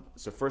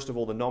 So first of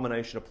all, the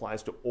nomination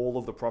applies to all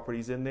of the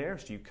properties in there,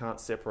 so you can't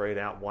separate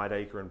out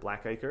Whiteacre and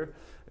Blackacre.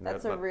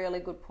 That's a really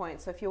good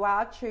point. So if you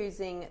are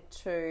choosing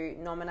to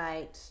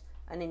nominate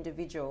an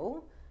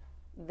individual,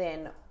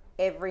 then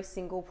every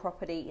single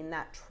property in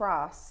that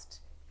trust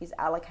is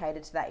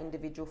allocated to that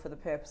individual for the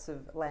purpose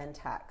of land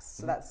tax.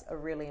 So that's a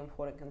really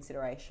important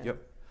consideration.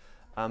 Yep.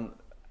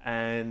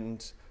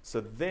 And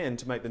so then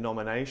to make the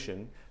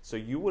nomination, so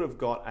you would have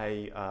got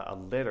a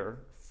letter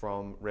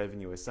from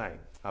Revenue SA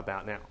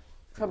about now.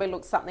 Probably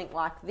looks something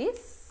like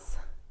this.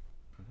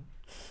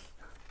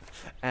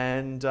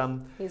 And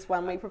here's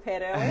one we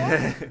prepared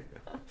earlier.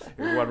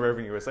 Here's one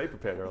Revenue SA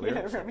prepared earlier.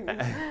 Yeah, Revenue.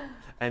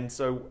 And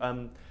so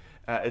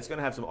it's going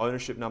to have some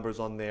ownership numbers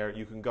on there.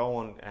 You can go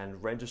on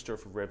and register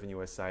for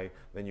Revenue SA.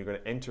 Then you're going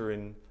to enter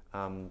in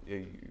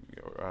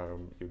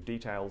your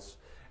details,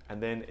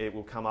 and then it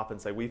will come up and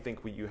say, we think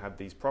you have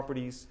these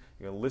properties.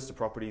 You're going to list the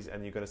properties,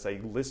 and you're going to say,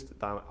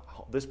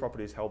 this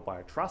property is held by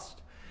a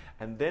trust.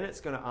 And then it's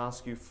going to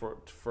ask you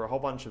for a whole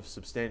bunch of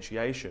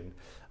substantiation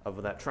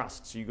of that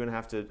trust. So you're going to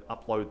have to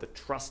upload the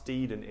trust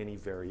deed and any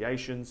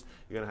variations.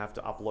 You're going to have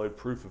to upload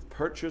proof of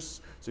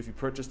purchase. So if you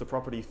purchased the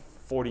property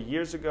 40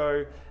 years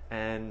ago,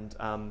 and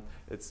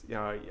they're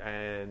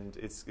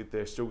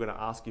still going to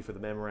ask you for the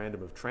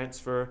memorandum of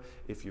transfer.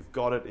 If you've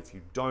got it, if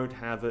you don't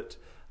have it,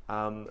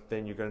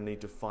 then you're going to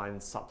need to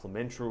find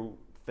supplemental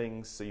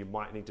things. So you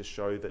might need to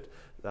show that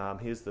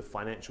here's the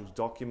financial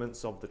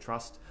documents of the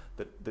trust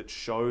that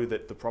show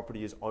that the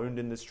property is owned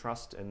in this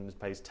trust and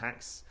pays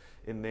tax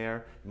in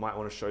there. You might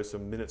want to show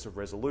some minutes of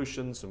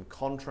resolution, some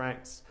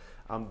contracts.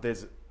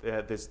 There's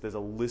a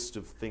list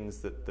of things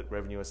that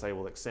Revenue SA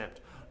will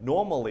accept.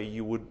 Normally,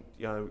 you would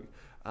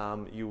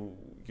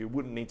you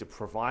wouldn't need to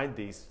provide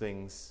these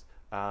things.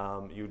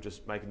 You would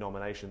just make a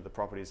nomination that the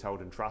property is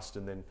held in trust,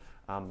 and then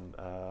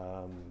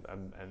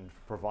and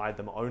provide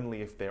them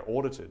only if they're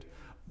audited.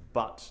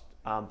 But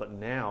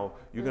now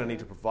you're going to need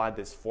to provide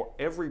this for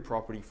every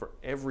property, for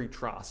every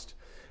trust.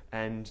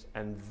 And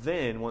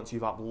then once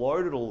you've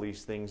uploaded all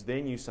these things,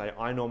 then you say,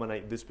 I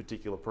nominate this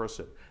particular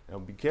person. Now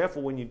be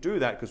careful when you do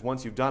that, because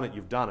once you've done it,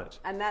 you've done it.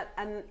 And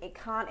it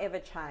can't ever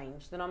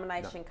change. The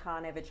nomination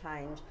can't ever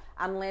change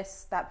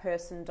unless that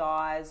person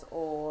dies,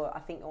 or I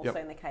think also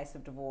in the case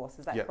of divorce.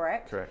 Is that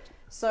correct? Correct.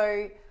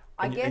 So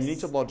I guess... And you need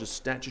to lodge a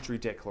statutory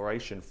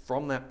declaration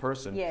from that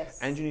person. Yes.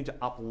 And you need to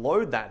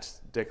upload that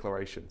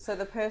declaration. So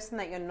the person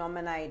that you're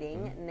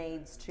nominating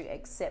needs to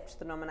accept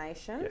the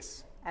nomination.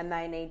 Yes. And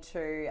they need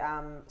to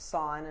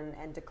sign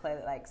and declare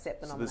that they accept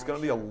the nomination. There's going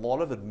to be a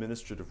lot of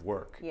administrative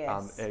work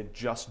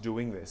just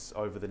doing this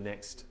over the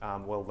next,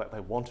 they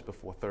want it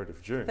before 3rd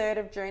of June. 3rd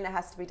of June it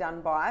has to be done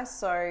by.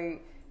 So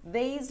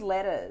these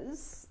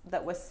letters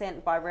that were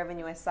sent by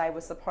Revenue SA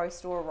were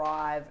supposed to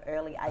arrive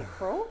early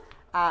April.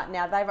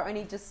 Now they've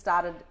only just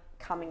started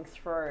coming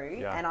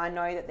through, and I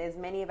know that there's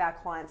many of our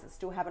clients that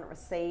still haven't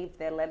received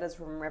their letters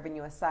from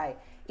Revenue SA.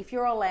 If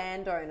you're a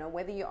landowner,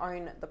 whether you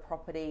own the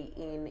property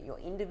in your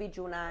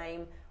individual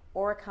name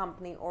or a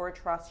company or a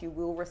trust, you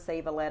will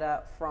receive a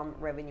letter from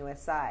Revenue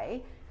SA,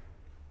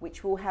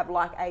 which will have,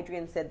 like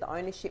Adrian said, the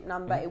ownership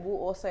number. It will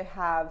also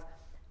have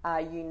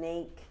a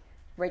unique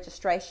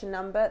registration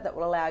number that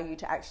will allow you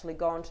to actually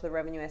go onto the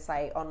Revenue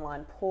SA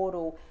online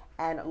portal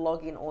and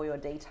log in all your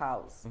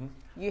details.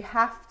 You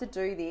have to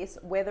do this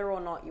whether or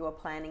not you are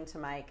planning to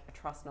make a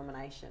trust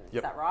nomination.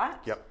 Is that right?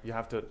 Yep. You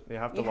have to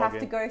log in. You have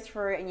to go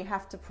through and you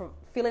have to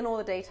fill in all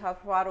the details,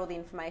 provide all the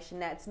information.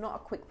 Now, it's not a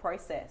quick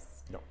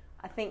process. No.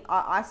 I think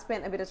I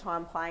spent a bit of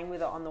time playing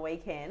with it on the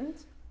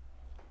weekend,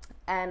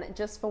 and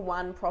just for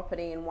one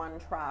property in one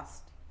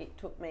trust, it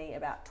took me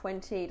about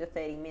 20 to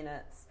 30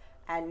 minutes.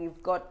 And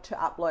you've got to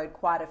upload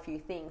quite a few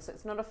things. So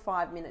it's not a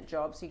 5-minute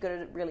job. So you've got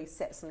to really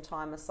set some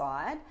time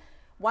aside.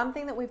 One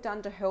thing that we've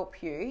done to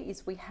help you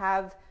is we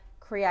have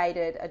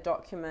created a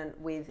document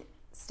with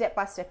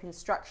step-by-step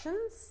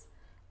instructions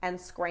and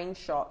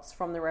screenshots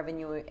from the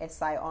Revenue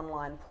SA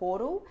online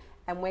portal,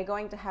 and we're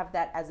going to have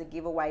that as a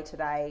giveaway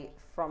today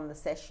from the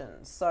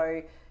session.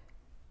 So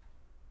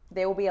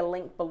there will be a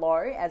link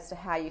below as to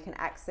how you can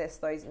access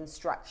those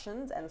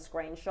instructions and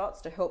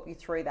screenshots to help you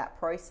through that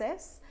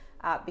process,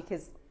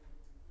 because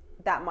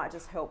that might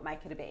just help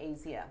make it a bit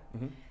easier.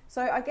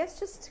 So I guess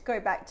just to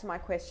go back to my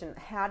question,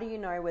 how do you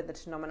know whether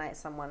to nominate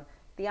someone?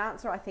 The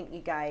answer I think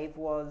you gave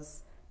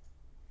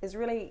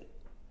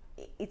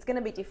it's going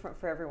to be different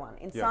for everyone.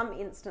 In some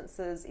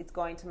instances, it's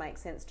going to make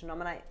sense to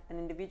nominate an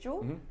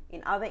individual.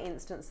 In other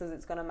instances,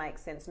 it's going to make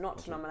sense not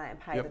to nominate and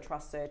pay the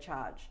trust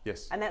surcharge.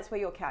 Yes. And that's where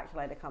your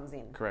calculator comes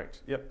in.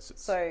 Correct. Yep.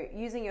 So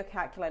using your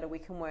calculator, we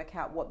can work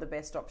out what the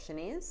best option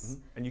is.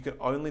 And you can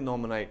only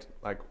nominate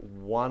like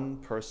one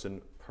person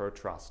per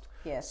trust.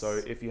 Yes. So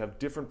if you have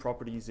different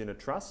properties in a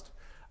trust,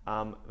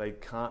 they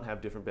can't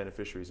have different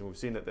beneficiaries. And we've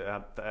seen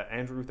that,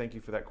 Andrew, thank you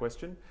for that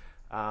question.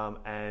 But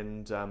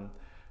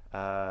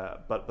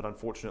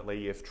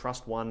unfortunately, if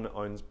Trust 1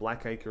 owns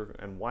Blackacre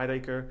and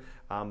Whiteacre,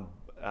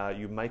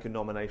 you make a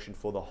nomination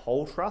for the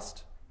whole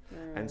trust.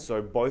 And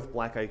so both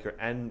Blackacre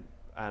and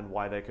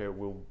Whiteacre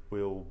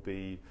will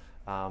be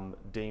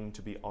deemed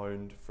to be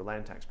owned for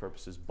land tax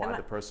purposes by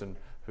the person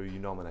who you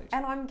nominate.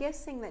 And I'm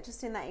guessing that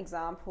just in that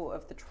example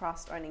of the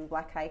trust owning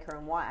Blackacre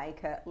and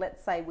Whiteacre,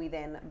 let's say we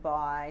then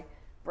buy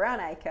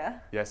Brownacre,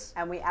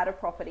 and we add a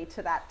property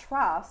to that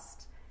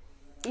trust.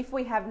 If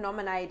we have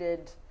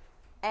nominated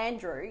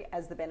Andrew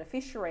as the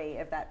beneficiary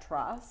of that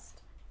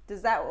trust,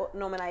 does that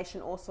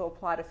nomination also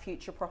apply to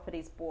future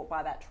properties bought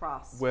by that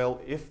trust?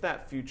 Well, if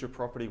that future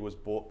property was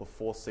bought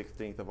before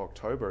 16th of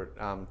October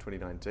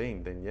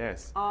 2019, then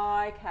yes.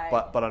 Oh, okay.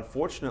 But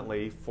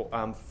unfortunately,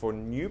 for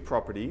new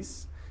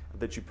properties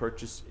that you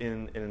purchase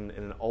in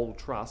an old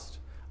trust,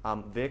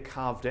 they're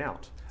carved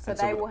out. So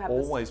they will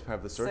always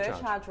have the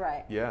surcharge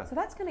rate. Yeah. So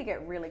that's going to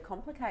get really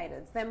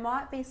complicated. There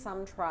might be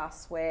some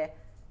trusts where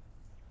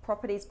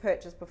properties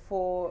purchased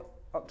before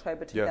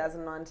October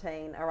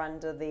 2019 are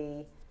under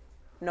the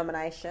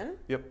nomination.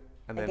 Yep.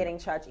 And then getting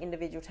charged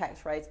individual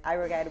tax rates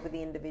aggregated with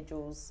the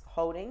individual's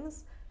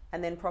holdings,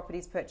 and then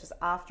properties purchased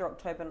after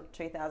October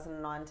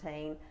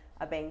 2019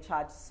 are being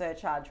charged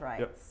surcharge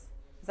rates. Yep.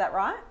 Is that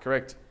right?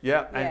 Correct.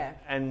 Yeah.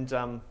 And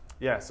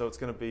so it's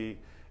going to be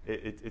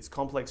it's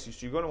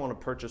complex. You're going to want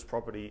to purchase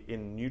property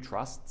in new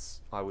trusts,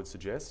 I would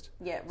suggest.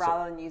 Yeah,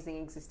 rather than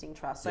using existing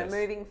trusts. So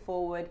moving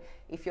forward,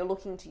 if you're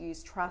looking to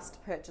use trust to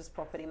purchase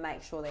property,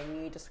 make sure they're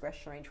new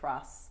discretionary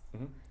trusts.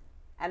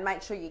 and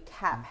make sure you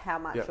cap how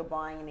much you're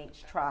buying in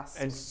each trust.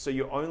 And so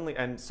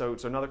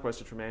so another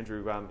question from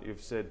Andrew.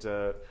 You've said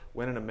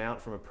when an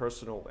amount from a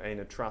personal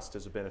and a trust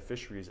as a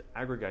beneficiary is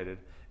aggregated,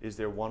 is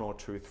there one or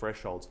two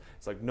thresholds?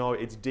 It's like, no,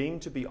 it's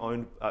deemed to be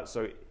owned.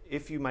 So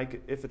if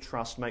a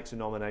trust makes a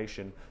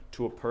nomination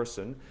to a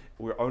person,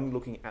 we're only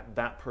looking at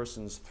that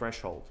person's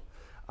threshold,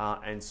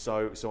 and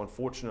so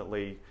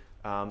unfortunately,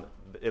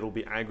 it'll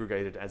be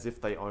aggregated as if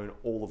they own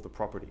all of the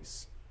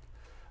properties.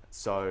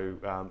 So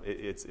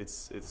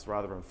it's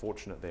rather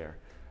unfortunate there.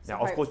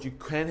 Now, of course, you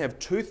can have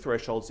two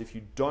thresholds if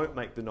you don't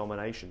make the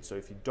nomination. So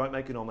if you don't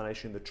make a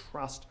nomination, the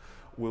trust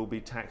will be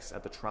taxed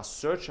at the trust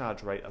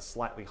surcharge rate, a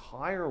slightly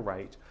higher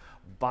rate,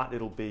 but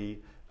it'll be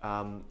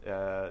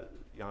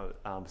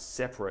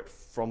separate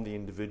from the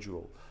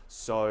individual.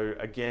 So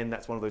again,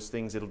 that's one of those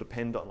things. It'll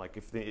depend on, like,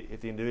 if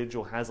the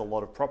individual has a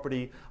lot of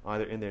property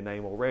either in their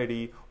name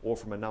already or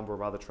from a number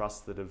of other trusts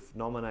that have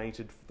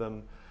nominated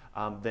them.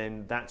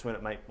 Then that's when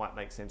it might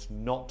make sense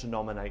not to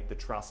nominate the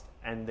trust,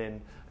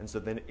 and so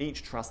then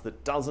each trust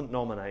that doesn't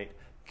nominate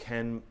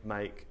can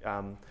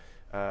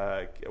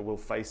will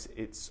face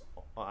its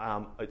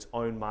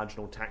own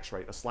marginal tax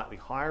rate, a slightly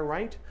higher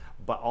rate,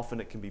 but often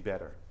it can be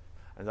better.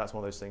 And that's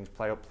one of those things.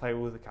 Play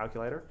with the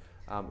calculator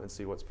and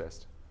see what's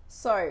best.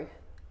 So,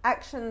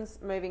 actions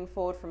moving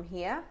forward from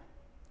here: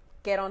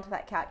 get onto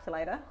that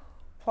calculator,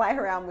 play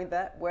around with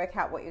it, work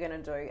out what you're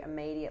going to do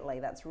immediately.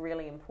 That's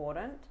really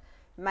important.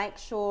 Make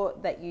sure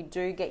that you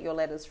do get your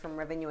letters from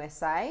Revenue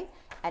SA,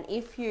 and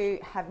if you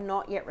have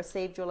not yet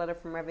received your letter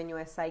from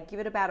Revenue SA, give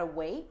it about a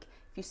week.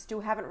 If you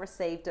still haven't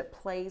received it,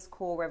 please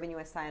call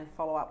Revenue SA and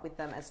follow up with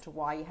them as to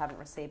why you haven't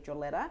received your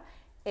letter.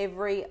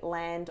 Every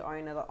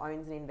landowner that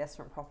owns an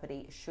investment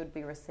property should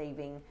be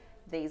receiving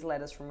these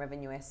letters from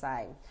Revenue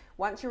SA.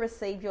 Once you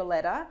receive your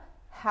letter,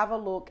 have a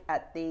look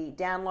at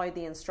download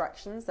the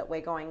instructions that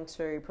we're going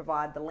to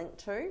provide the link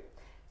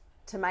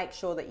to make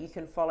sure that you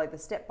can follow the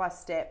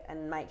step-by-step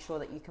and make sure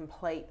that you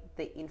complete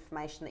the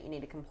information that you need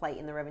to complete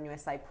in the Revenue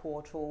SA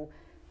portal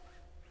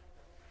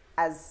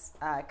as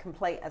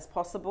complete as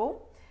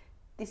possible.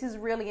 This is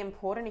really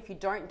important. If you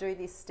don't do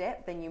this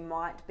step, then you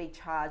might be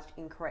charged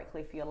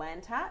incorrectly for your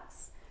land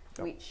tax,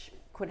 which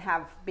could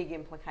have big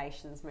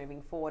implications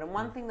moving forward. And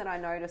one thing that I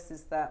notice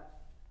is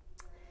that,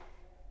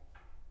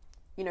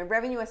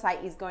 Revenue SA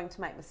is going to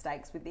make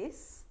mistakes with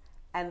this.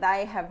 And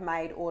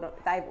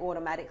they've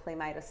automatically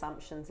made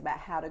assumptions about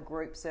how to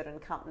group certain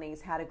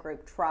companies, how to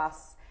group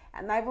trusts,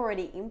 and they've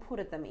already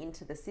inputted them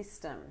into the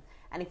system.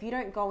 And if you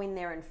don't go in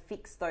there and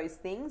fix those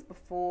things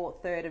before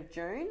 3rd of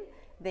June,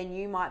 then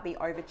you might be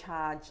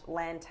overcharged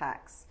land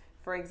tax.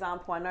 For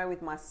example, I know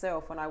with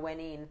myself, when I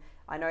went in,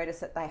 I noticed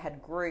that they had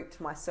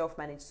grouped my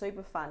self-managed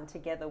super fund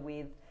together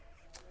with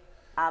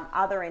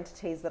other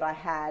entities that I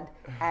had,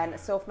 and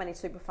self-managed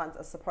super funds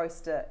are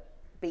supposed to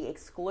be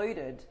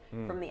excluded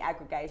from the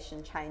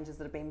aggregation changes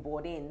that have been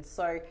brought in.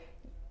 So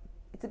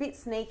it's a bit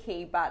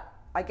sneaky, but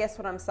I guess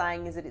what I'm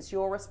saying is that it's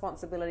your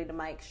responsibility to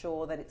make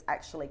sure that it's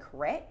actually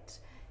correct.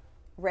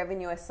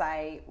 Revenue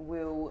SA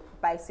will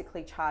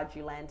basically charge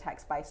you land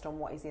tax based on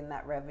what is in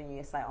that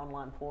Revenue SA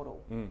online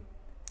portal.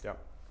 Yeah.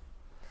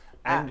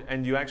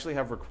 And you actually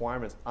have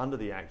requirements under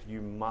the Act.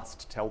 You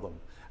must tell them.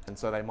 And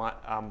so they might,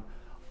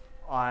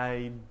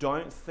 I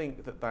don't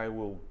think that they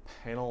will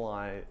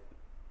penalise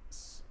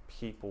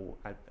people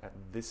at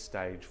this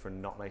stage for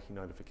not making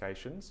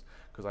notifications,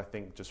 because I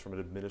think just from an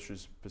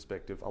administrator's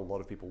perspective, a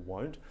lot of people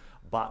won't.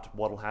 But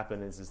what will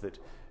happen is that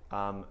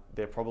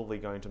they're probably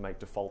going to make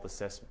default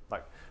assessment.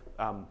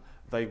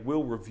 They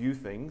will review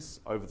things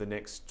over the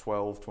next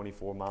 12,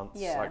 24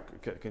 months,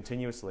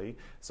 continuously.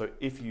 So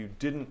if you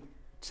didn't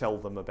tell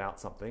them about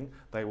something,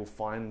 they'll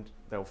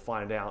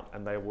find out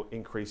and they will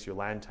increase your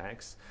land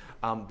tax.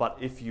 But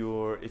if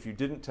you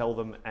didn't tell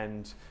them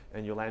and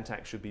your land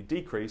tax should be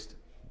decreased,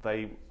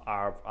 they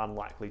are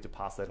unlikely to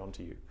pass that on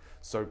to you.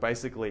 So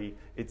basically,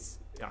 it's...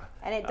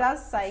 and it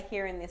does say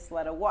here in this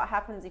letter, what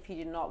happens if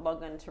you do not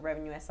log into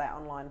Revenue SA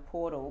online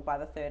portal by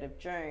the 3rd of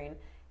June?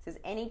 It says,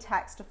 any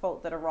tax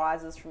default that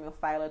arises from your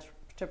failure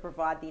to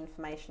provide the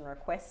information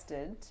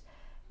requested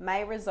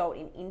may result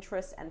in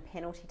interest and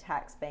penalty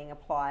tax being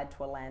applied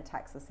to a land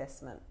tax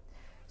assessment.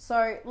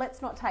 So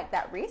let's not take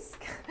that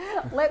risk.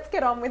 Let's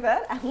get on with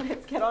it, and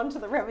let's get on to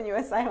the Revenue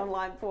SA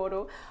online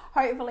portal.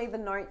 Hopefully the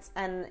notes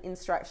and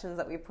instructions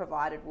that we've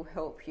provided will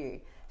help you.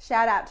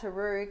 Shout out to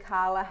Rue,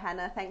 Carla,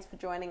 Hannah. Thanks for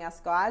joining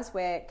us, guys.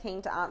 We're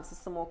keen to answer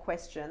some more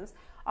questions.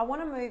 I want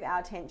to move our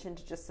attention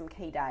to just some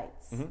key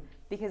dates,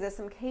 because there's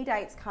some key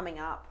dates coming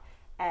up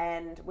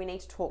and we need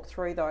to talk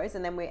through those,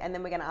 and then we're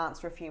going to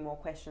answer a few more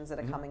questions that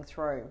are coming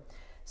through.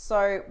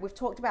 So we've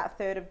talked about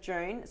 3rd of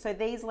June. So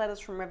these letters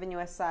from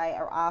Revenue SA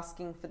are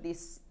asking for the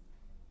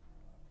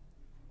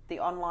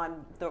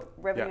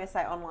Revenue SA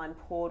online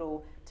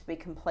portal to be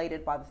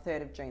completed by the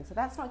 3rd of June. So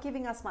that's not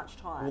giving us much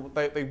time.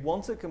 Well, they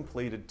want it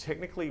completed.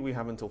 Technically, we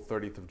have until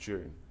 30th of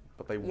June,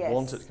 but they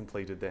want it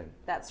completed then.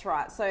 That's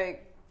right. So,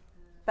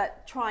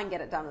 but try and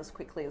get it done as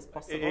quickly as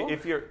possible.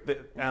 If you're,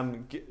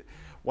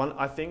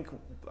 I think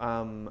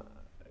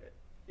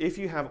if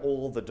you have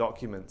all the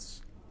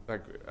documents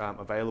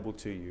available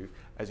to you.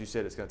 As you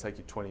said, it's going to take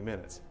you 20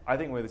 minutes. I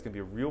think where there's going to be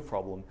a real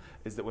problem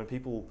is that when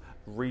people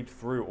read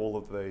through all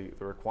of the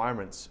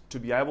requirements to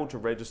be able to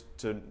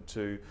register,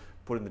 to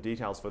put in the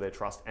details for their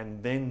trust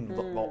and then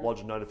lodge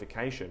a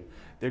notification,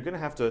 they're going to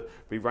have to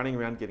be running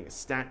around getting a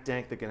stat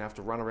deck. They're going to have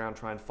to run around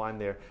try and find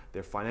their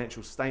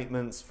financial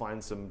statements,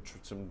 find some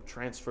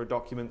transfer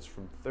documents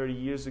from 30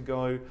 years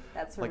ago.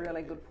 That's a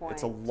really good point.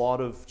 It's a lot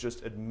of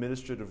just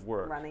administrative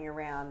work. Running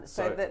around.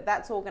 So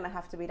that's all going to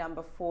have to be done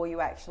before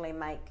you actually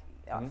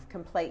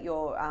complete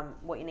your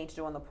what you need to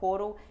do on the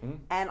portal.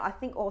 And I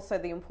think also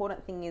the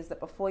important thing is that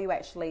before you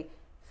actually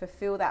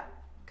fulfill that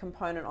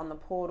component on the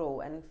portal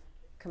and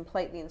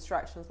complete the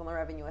instructions on the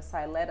Revenue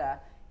SA letter,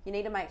 you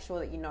need to make sure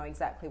that you know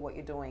exactly what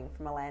you're doing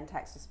from a land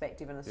tax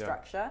perspective and a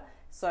structure.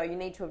 So you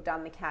need to have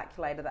done the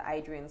calculator that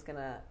Adrian's going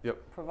to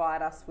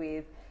provide us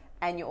with,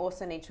 and you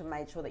also need to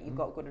make sure that you've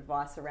got good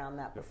advice around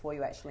that before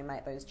you actually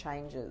make those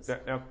changes.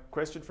 Now,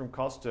 question from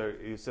Costa,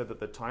 you said that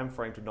the time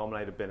frame to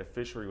nominate a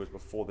beneficiary was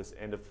before this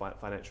end of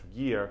financial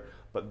year,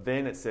 but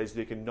then it says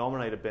you can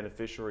nominate a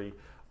beneficiary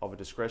of a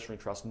discretionary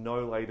trust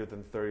no later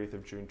than 30th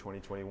of June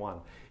 2021.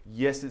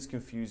 Yes, it's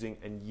confusing,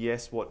 and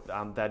yes,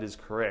 that is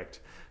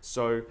correct.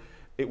 So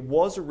it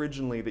was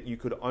originally that you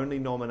could only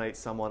nominate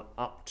someone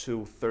up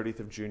to 30th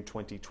of June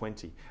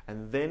 2020,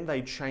 and then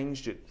they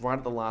changed it right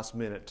at the last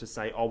minute to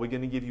say, oh, we're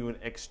going to give you an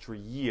extra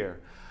year.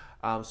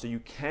 So you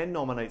can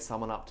nominate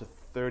someone up to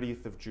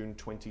 30th of June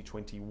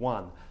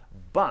 2021,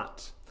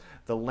 but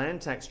the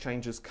land tax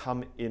changes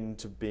come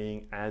into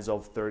being as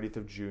of 30th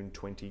of June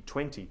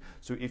 2020.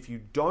 So if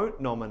you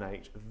don't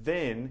nominate,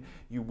 then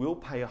you will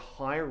pay a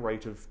higher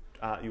rate of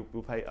you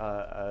will pay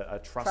a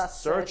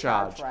trust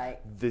surcharge rate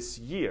this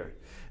year.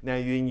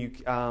 Now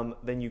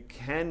then you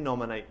can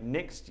nominate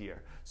next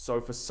year.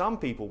 So for some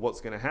people, what's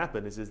going to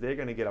happen is they're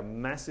going to get a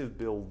massive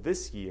bill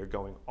this year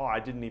going, oh, I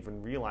didn't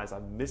even realize I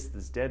missed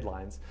these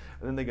deadlines.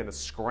 And then they're going to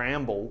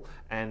scramble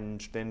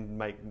and then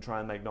try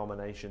and make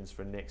nominations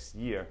for next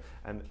year.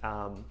 But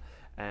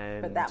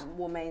that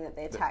will mean that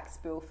their tax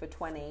bill for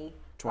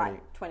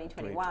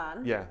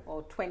 2021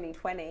 or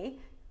 2020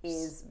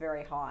 is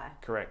very high.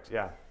 Correct,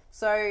 yeah.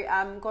 So,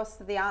 Goss,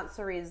 the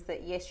answer is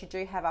that yes, you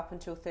do have up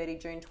until 30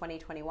 June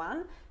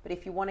 2021, but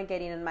if you want to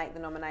get in and make the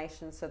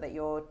nomination so that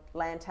your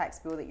land tax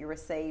bill that you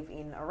receive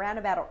in around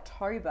about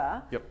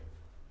October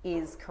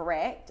is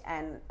correct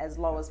and as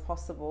low as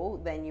possible,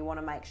 then you want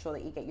to make sure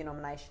that you get your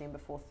nomination in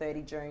before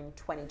 30 June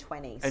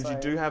 2020. And you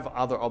do have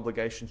other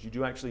obligations. You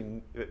do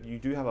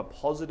have a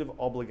positive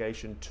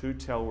obligation to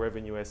tell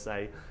Revenue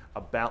SA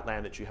about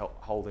land that you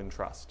hold in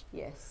trust.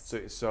 Yes.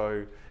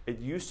 So it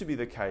used to be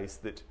the case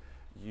that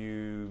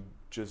you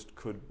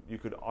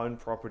could own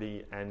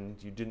property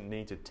and you didn't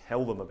need to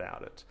tell them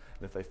about it.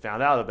 And if they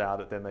found out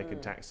about it, then they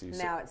could tax you.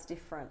 Now it's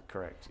different.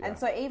 Correct. Yeah. And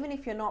so even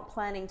if you're not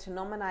planning to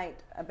nominate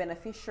a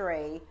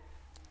beneficiary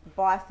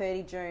by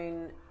 30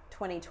 June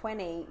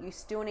 2020, you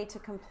still need to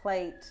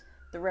complete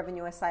the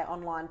Revenue SA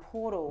online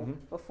portal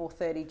before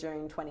 30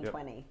 June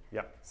 2020.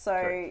 Yep. So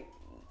correct.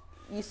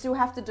 You still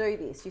have to do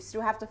this. You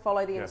still have to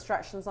follow the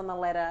instructions on the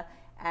letter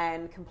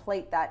and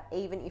complete that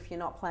even if you're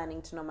not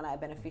planning to nominate a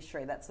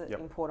beneficiary. That's an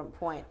important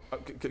point.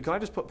 Can I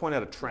just point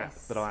out a trap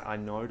that I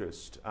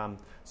noticed?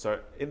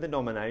 So in the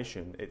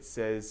nomination, it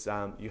says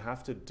you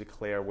have to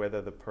declare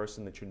whether the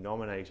person that you're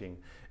nominating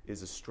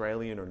is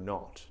Australian or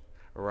not,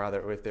 or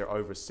rather if they're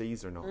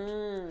overseas or not.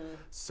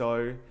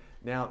 So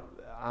now,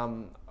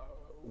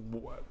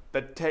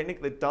 but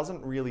technically it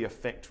doesn't really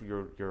affect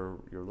your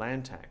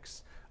land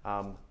tax.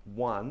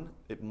 One,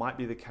 it might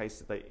be the case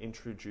that they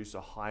introduce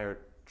a higher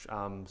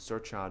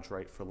surcharge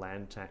rate for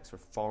land tax for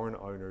foreign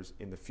owners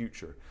in the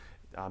future.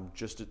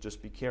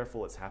 Just be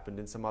careful. It's happened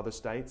in some other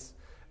states.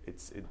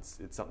 It's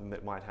something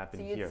that might happen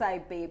here. So you'd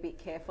say be a bit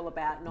careful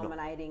about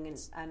nominating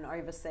an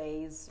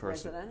overseas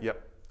resident?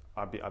 Yep.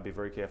 I'd be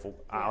very careful.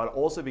 I would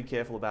also be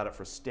careful about it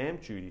for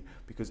stamp duty,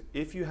 because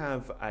if you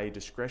have a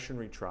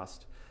discretionary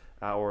trust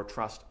or a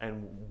trust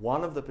and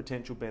one of the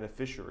potential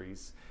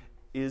beneficiaries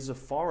is a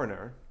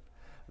foreigner,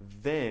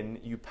 then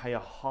you pay a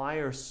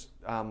higher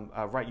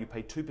rate. You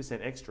pay 2%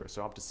 extra,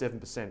 so up to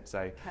 7%,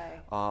 say,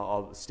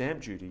 of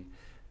stamp duty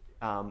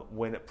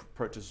when it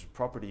purchases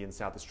property in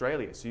South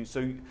Australia.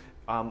 So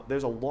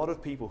there's a lot of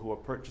people who are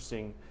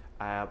purchasing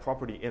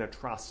property in a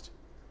trust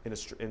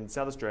in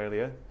South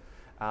Australia,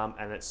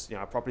 and it's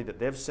a property that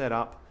they've set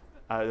up,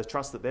 the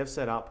trust that they've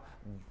set up.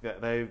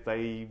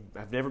 They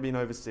have never been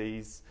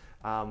overseas,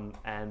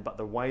 but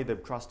the way the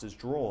trust is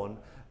drawn,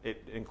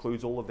 it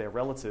includes all of their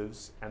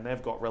relatives, and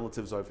they've got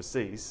relatives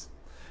overseas.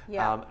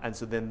 And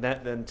so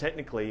then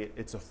technically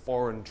it's a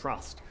foreign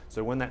trust.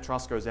 So when that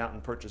trust goes out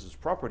and purchases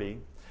property,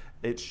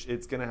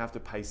 it's going to have to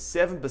pay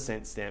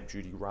 7% stamp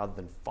duty rather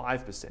than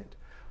 5%.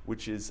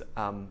 which is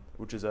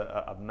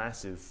a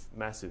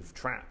massive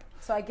trap.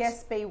 So I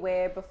guess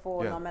beware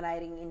before Yeah.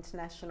 nominating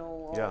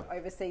international or Yeah.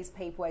 overseas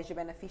people as your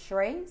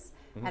beneficiaries,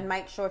 and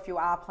make sure if you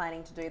are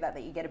planning to do that,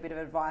 that you get a bit of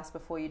advice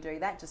before you do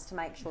that, just to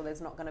make sure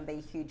there's not going to be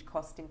huge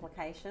cost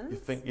implications.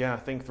 You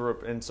think through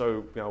it. And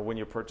so, when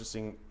you're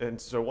purchasing, and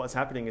so what's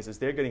happening is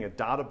they're getting a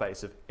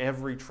database of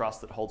every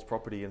trust that holds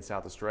property in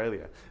South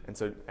Australia, and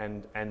so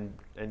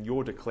and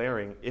you're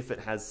declaring if it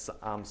has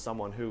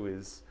someone who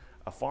is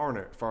a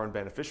foreign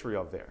beneficiary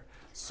of there.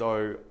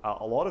 So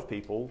a lot of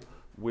people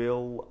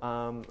will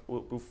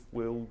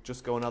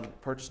just go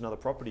purchase another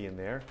property in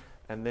there,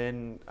 and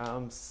then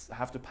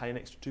have to pay an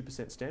extra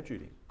 2% stamp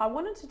duty. I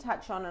wanted to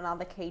touch on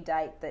another key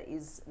date that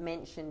is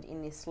mentioned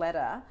in this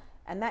letter,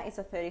 and that is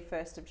the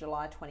 31st of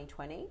July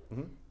 2020.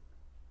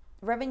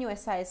 Revenue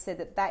SA has said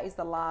that that is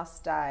the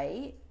last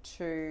day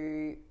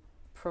to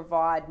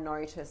provide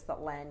notice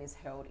that land is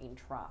held in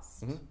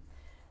trust.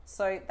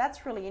 So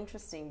that's really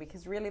interesting,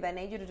 because really they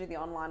need you to do the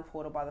online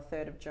portal by the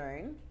 3rd of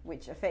June,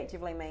 which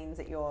effectively means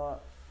that you're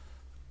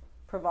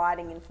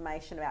providing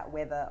information about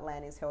whether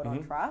land is held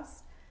on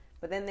trust.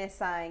 But then they're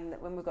saying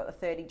that when we've got the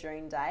 30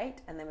 June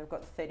date and then we've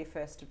got the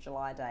 31st of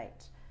July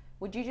date,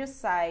 would you just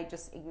say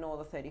just ignore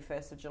the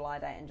 31st of July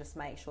date and just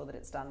make sure that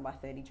it's done by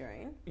 30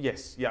 June?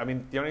 Yes, yeah. I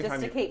mean, the only just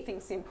time to keep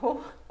things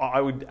simple.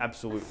 I would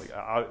absolutely.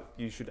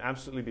 You should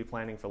absolutely be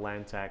planning for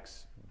land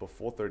tax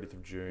before 30th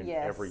of June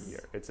every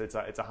year. It's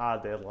a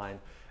hard deadline,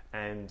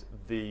 and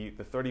the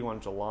 31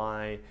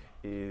 July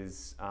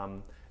is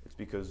it's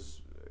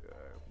because.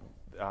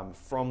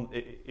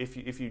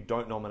 If you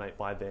don't nominate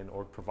by then,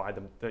 or provide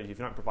them, if you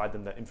don't provide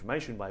them that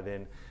information by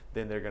then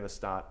they're going to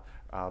start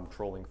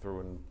trawling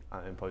through and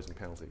imposing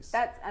penalties.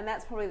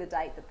 That's probably the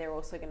date that they're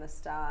also going to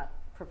start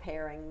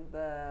preparing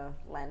the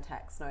land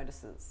tax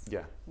notices.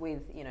 Yeah.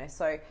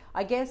 So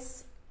I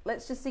guess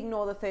let's just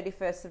ignore the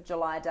 31st of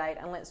July date,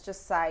 and let's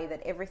just say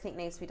that everything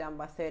needs to be done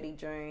by 30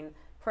 June,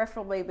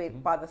 preferably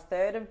by the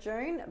 3rd of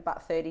June,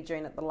 but 30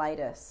 June at the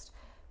latest.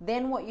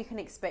 Then what you can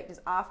expect is,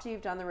 after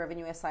you've done the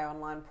Revenue SA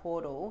online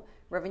portal,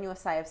 Revenue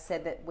SA have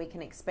said that we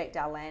can expect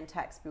our land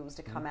tax bills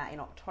to come out in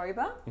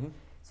October.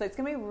 So it's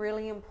going to be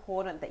really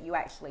important that you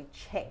actually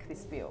check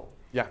this bill.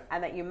 Yeah.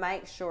 And that you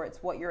make sure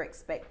it's what you're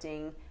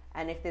expecting,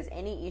 and if there's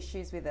any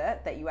issues with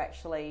it, that you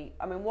actually,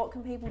 what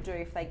can people do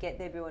if they get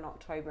their bill in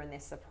October and they're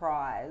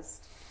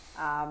surprised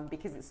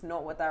because it's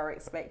not what they were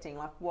expecting?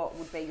 Like, what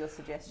would be your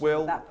suggestion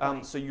at that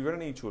point? So you're going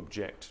to need to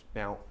object.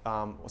 Now,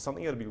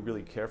 something you got to be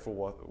really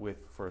careful with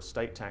for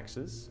estate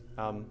taxes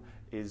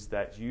is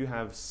that you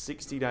have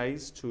 60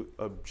 days to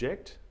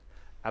object,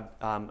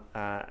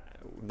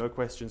 no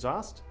questions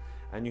asked,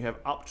 and you have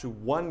up to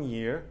 1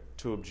 year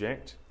to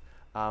object.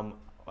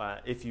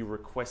 If you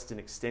request an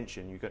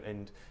extension,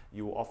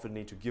 you will often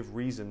need to give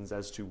reasons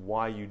as to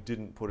why you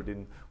didn't put it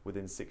in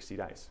within 60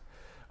 days.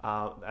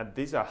 And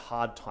these are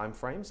hard time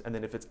frames, and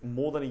then if it's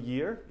more than a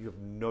year, you have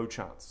no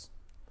chance.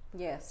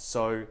 Yes.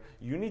 So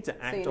you need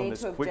to act on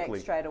this quickly. So you need to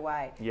object straight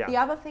away. Yeah. The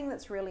other thing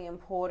that's really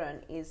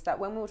important is that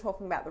when we were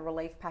talking about the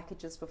relief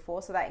packages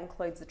before, so that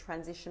includes the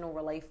Transitional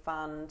Relief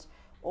Fund,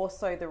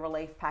 also the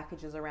relief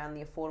packages around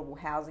the affordable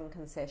housing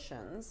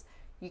concessions,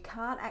 you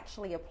can't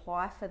actually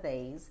apply for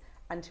these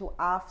until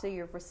after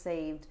you've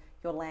received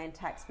your land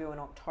tax bill in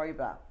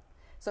October.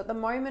 So at the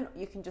moment,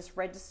 you can just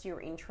register your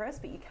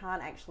interest, but you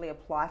can't actually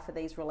apply for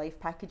these relief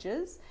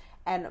packages.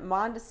 And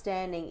my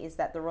understanding is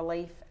that the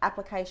relief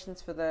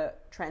applications for the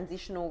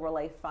Transitional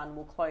Relief Fund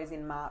will close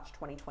in March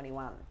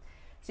 2021.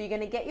 So you're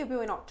going to get your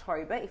bill in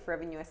October if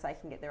Revenue SA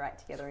can get their act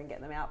together and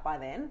get them out by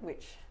then,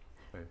 which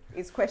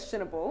is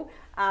questionable.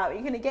 You're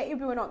going to get your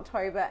bill in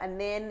October,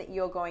 and then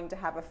you're going to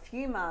have a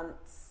few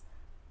months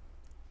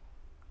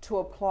to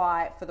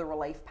apply for the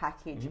relief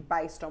package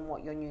based on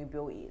what your new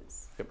bill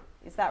is. Yep.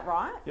 Is that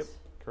right? Yep,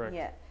 correct.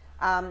 Yeah.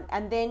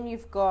 And then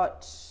you've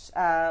got,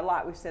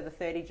 like we've said, the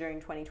 30 June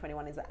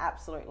 2021 is the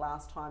absolute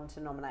last time to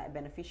nominate a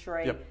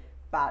beneficiary. Yep.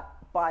 But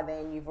by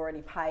then you've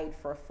already paid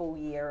for a full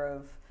year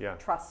of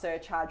trust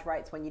surcharge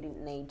rates when you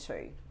didn't need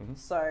to.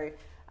 So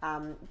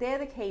they're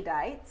the key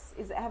dates.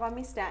 Have I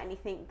missed out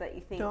anything that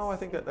you think? No, I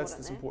think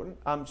that's important.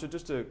 So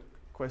just a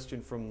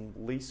question from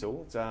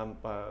Liesel.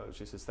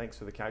 She says, thanks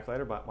for the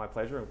calculator, but my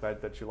pleasure. I'm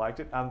glad that you liked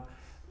it.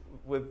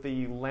 With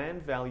the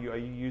land value, are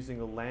you using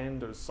the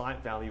land or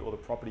site value or the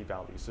property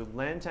value? So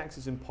land tax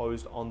is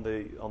imposed on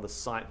the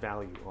site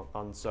value.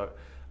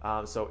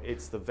 So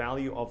it's the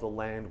value of the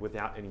land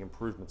without any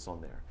improvements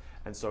on there.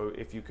 And so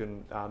if you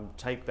can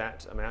take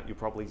that amount,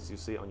 you'll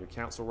see it on your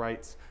council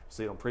rates,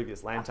 see it on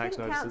previous land tax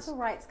notices. Council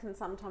rates can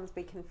sometimes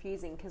be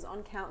confusing because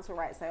on council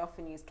rates they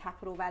often use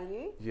capital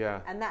value.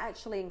 Yeah. And that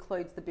actually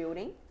includes the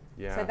building.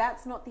 Yeah. So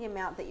that's not the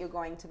amount that you're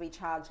going to be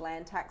charged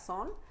land tax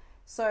on.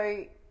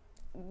 So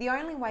the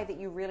only way that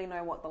you really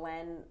know what the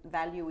land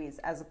value is,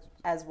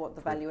 as what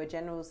the Valuer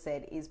General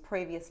said, is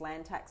previous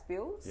land tax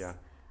bills. Yeah.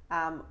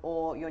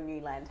 Or your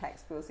new land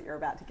tax bills that you're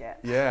about to get.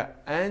 Yeah,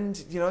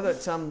 and you know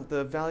that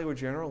the Valuer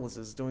General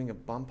is doing a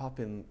bump up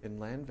in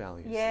land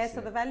values. Yeah, so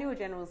the Valuer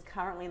General is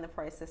currently in the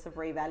process of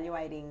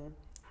reevaluating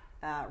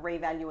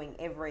revaluing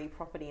every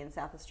property in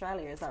South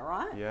Australia. Is that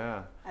right?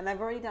 Yeah. And they've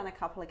already done a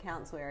couple of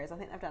council areas. I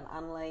think they've done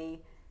Unley,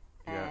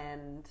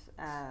 and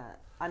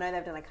I know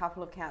they've done a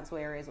couple of council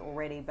areas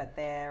already, but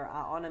they're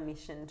on a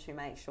mission to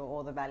make sure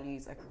all the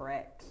values are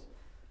correct.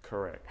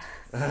 Correct.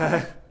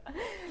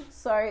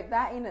 So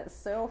that in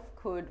itself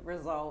could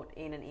result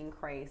in an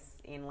increase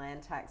in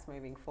land tax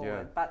moving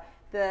forward. Yeah.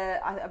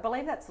 But I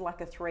believe that's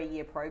like a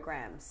 3-year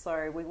program,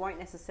 so we won't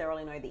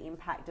necessarily know the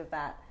impact of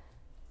that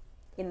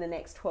in the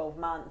next 12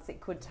 months.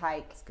 It could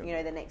take,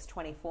 the next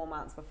 24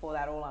 months before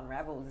that all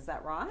unravels. Is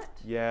that right?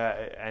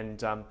 Yeah,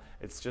 and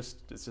it's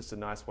just a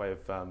nice way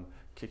of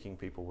kicking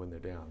people when they're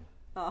down.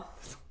 Oh.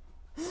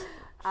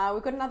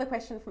 We've got another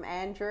question from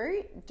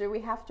Andrew. Do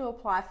we have to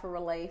apply for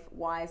relief?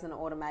 Why isn't it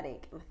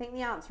automatic? And I think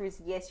the answer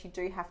is yes, you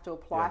do have to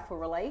apply for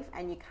relief,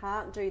 and you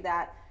can't do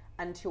that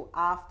until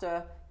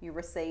after you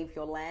receive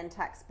your land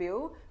tax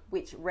bill,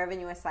 which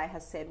Revenue SA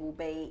has said will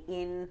be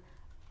in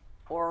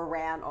or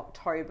around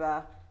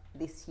October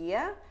this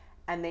year.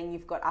 And then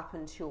you've got up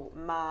until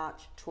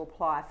March to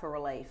apply for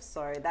relief.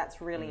 So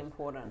that's really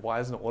important. Why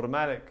isn't it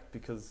automatic?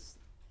 Because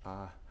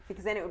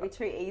then it would be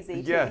too easy.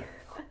 Yeah.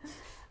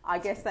 I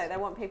guess they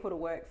want people to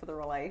work for the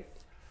relief.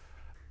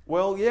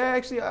 Well, yeah,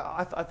 actually,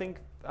 I think,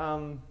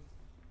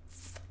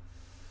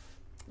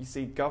 you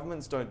see,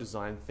 governments don't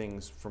design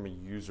things from a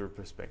user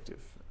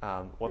perspective.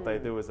 What they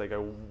do is they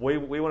go, we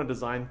want to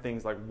design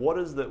things like, what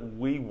is that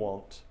we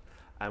want,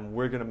 and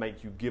we're going to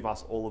make you give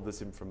us all of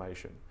this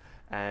information.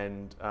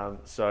 And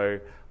so,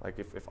 like,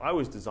 if I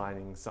was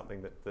designing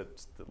something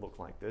that looked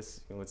like this,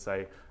 you would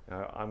say,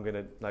 I'm going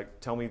to,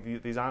 tell me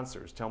these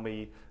answers. Tell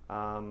me,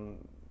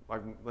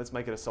 let's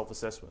make it a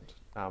self-assessment,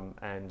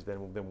 and then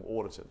we'll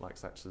audit it,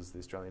 such as the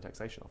Australian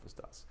Taxation Office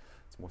does.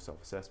 It's more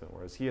self-assessment.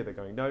 Whereas here they're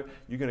going, no,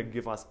 you're going to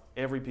give us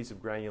every piece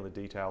of granular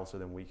detail, so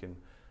then we can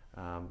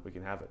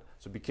have it.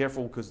 So be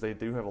careful, because they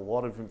do have a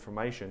lot of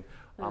information.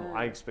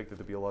 I expect there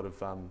to be a lot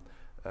of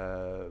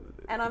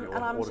and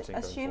I'm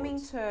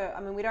assuming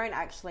we don't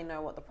actually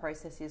know what the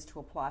process is to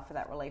apply for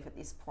that relief at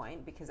this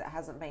point, because it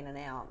hasn't been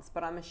announced,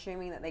 but I'm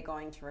assuming that they're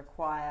going to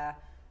require,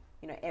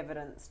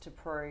 evidence to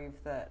prove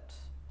that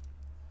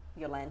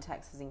your land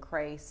tax has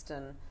increased,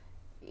 and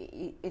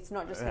it's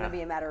not just going to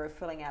be a matter of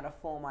filling out a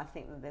form. I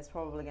think that there's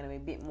probably going to be a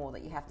bit more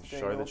that you have to do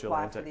to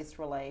apply for this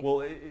relief.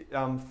 Well,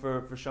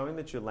 for showing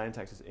that your land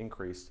tax has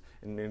increased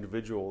in an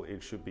individual,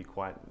 that should be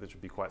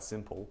quite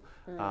simple.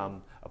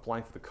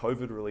 Applying for the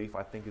COVID relief,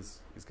 I think,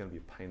 is going to be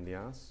a pain in the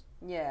ass.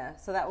 Yeah,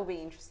 so that will be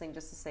interesting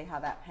just to see how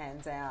that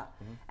pans out.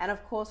 And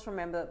of course,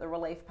 remember that the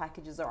relief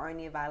packages are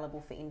only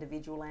available for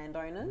individual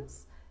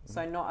landowners.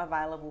 So not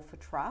available for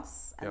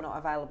trusts and not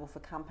available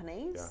for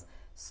companies. Yeah.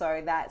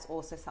 So that's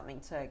also something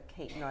to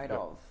keep note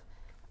of.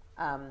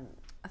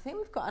 I think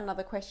we've got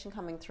another question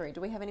coming through. Do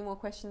we have any more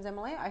questions,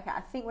 Emily? Okay,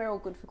 I think we're all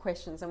good for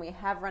questions, and we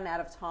have run out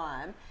of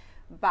time.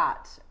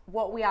 But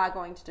what we are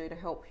going to do to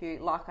help you,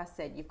 like I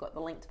said, you've got the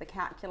link to the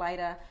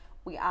calculator.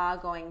 We are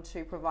going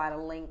to provide a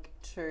link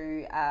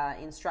to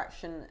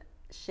instruction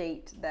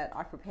sheet that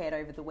I prepared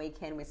over the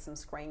weekend with some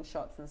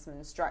screenshots and some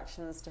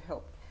instructions to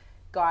help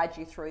guide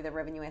you through the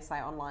Revenue SA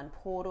online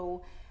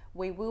portal.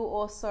 We will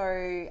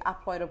also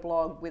upload a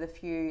blog with a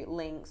few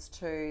links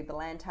to the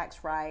land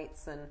tax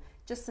rates and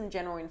just some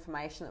general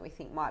information that we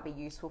think might be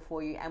useful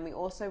for you. And we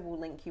also will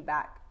link you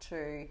back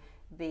to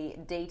the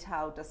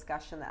detailed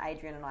discussion that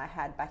Adrian and I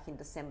had back in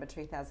December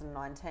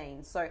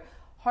 2019. So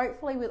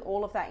hopefully with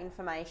all of that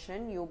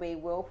information, you'll be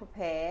well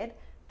prepared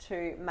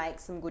to make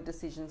some good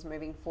decisions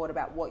moving forward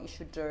about what you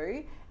should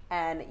do,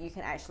 and you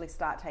can actually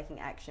start taking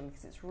action,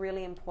 because it's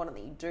really important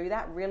that you do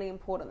that, really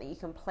important that you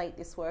complete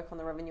this work on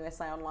the Revenue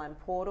SA online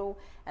portal,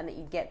 and that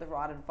you get the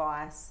right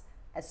advice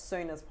as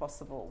soon as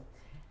possible.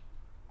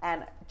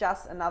 And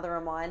just another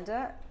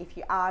reminder, if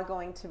you are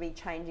going to be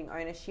changing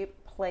ownership,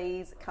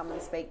 please come and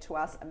speak to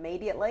us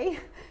immediately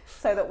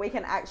so that we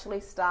can actually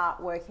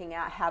start working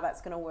out how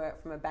that's going to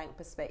work from a bank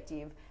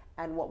perspective,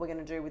 and what we're going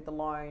to do with the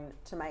loan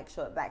to make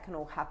sure that that can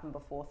all happen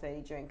before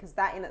 30 June, because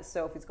that in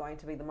itself is going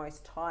to be the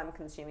most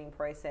time-consuming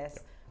process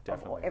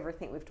of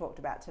everything we've talked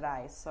about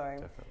today.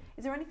 So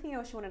is there anything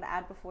else you wanted to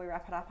add before we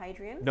wrap it up,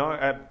 Adrian? No,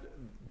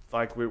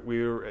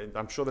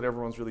 I'm sure that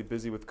everyone's really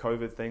busy with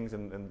COVID things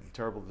and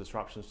terrible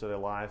disruptions to their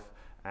life,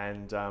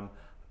 and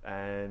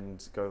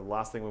the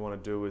last thing we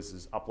want to do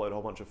is upload a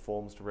whole bunch of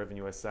forms to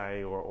Revenue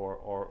SA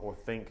or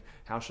think,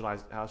 how should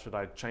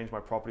I change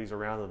my properties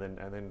around and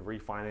then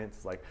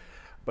refinance?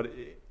 But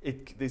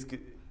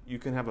you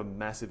can have a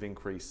massive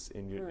increase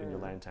in your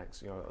land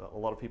tax. A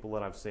lot of people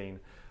that I've seen,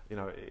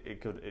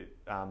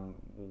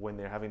 when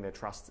they're having their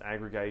trusts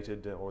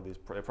aggregated or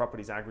their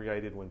properties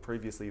aggregated when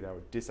previously they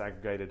were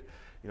disaggregated,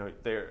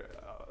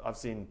 I've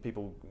seen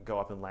people go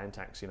up in land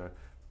tax,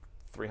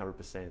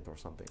 300% or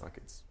something.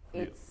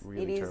 It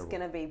is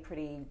going to be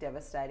pretty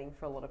devastating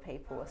for a lot of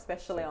people,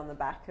 especially on the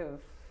back of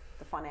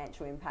the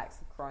financial impacts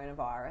of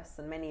coronavirus,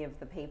 and many of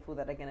the people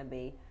that are going to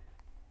be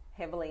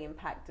heavily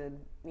impacted,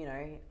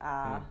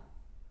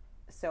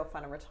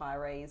 self-funded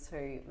retirees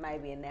who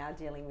maybe are now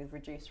dealing with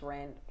reduced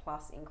rent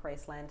plus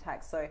increased land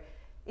tax. So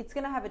it's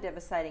going to have a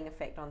devastating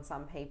effect on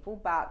some people,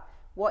 but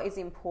what is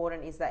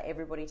important is that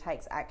everybody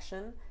takes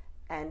action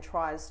and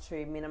tries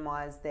to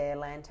minimise their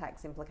land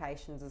tax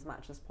implications as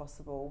much as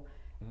possible.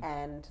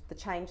 And the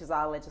changes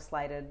are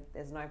legislated.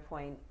 There's no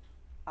point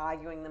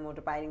arguing them or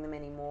debating them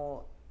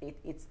anymore.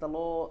 It's the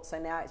law. So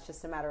now it's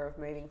just a matter of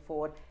moving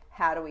forward.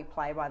 How do we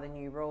play by the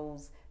new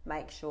rules?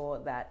 Make sure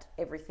that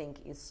everything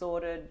is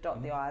sorted,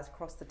 dot the I's,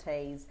 cross the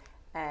T's,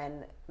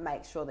 and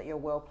make sure that you're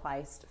well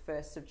placed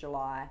 1st of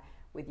July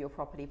with your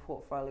property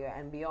portfolio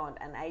and beyond.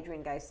 And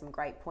Adrian gave some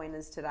great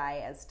pointers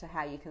today as to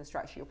how you can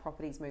structure your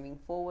properties moving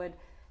forward.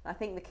 And I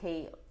think the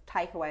key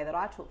takeaway that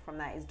I took from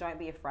that is don't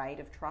be afraid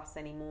of trusts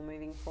anymore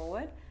moving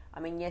forward. I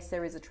mean, yes,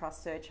 there is a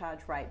trust surcharge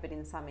rate, but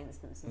in some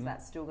instances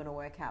that's still going to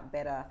work out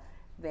better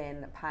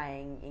than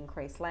paying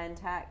increased land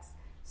tax.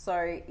 So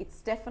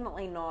it's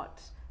definitely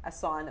not a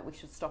sign that we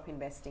should stop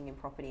investing in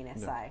property in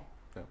SA.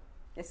 No.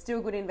 There's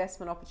still good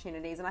investment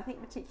opportunities, and I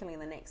think particularly in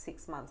the next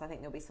 6 months, I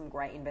think there'll be some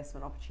great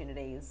investment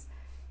opportunities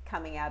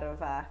coming out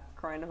of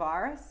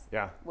coronavirus,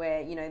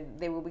 where, you know,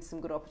 there will be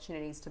some good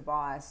opportunities to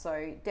buy.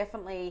 So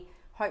definitely,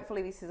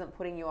 hopefully this isn't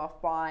putting you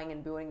off buying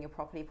and building your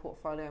property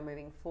portfolio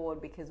moving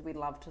forward, because we'd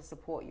love to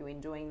support you in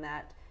doing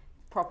that.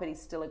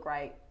 Property's still a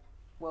great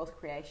wealth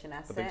creation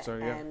asset, I think so,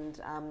 yeah.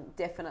 And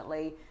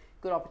definitely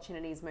good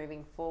opportunities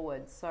moving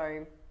forward.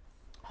 So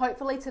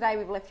hopefully today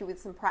we've left you with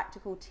some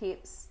practical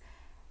tips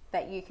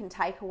that you can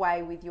take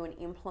away with you and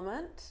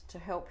implement to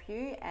help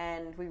you,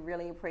 and we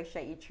really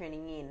appreciate you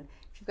tuning in.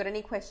 If you've got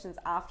any questions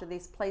after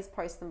this, please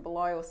post them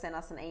below or send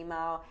us an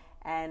email,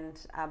 and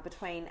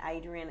between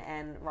Adrian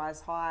and Rise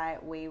High,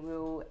 we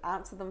will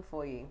answer them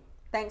for you.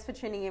 Thanks for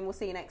tuning in. We'll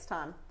see you next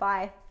time.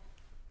 Bye.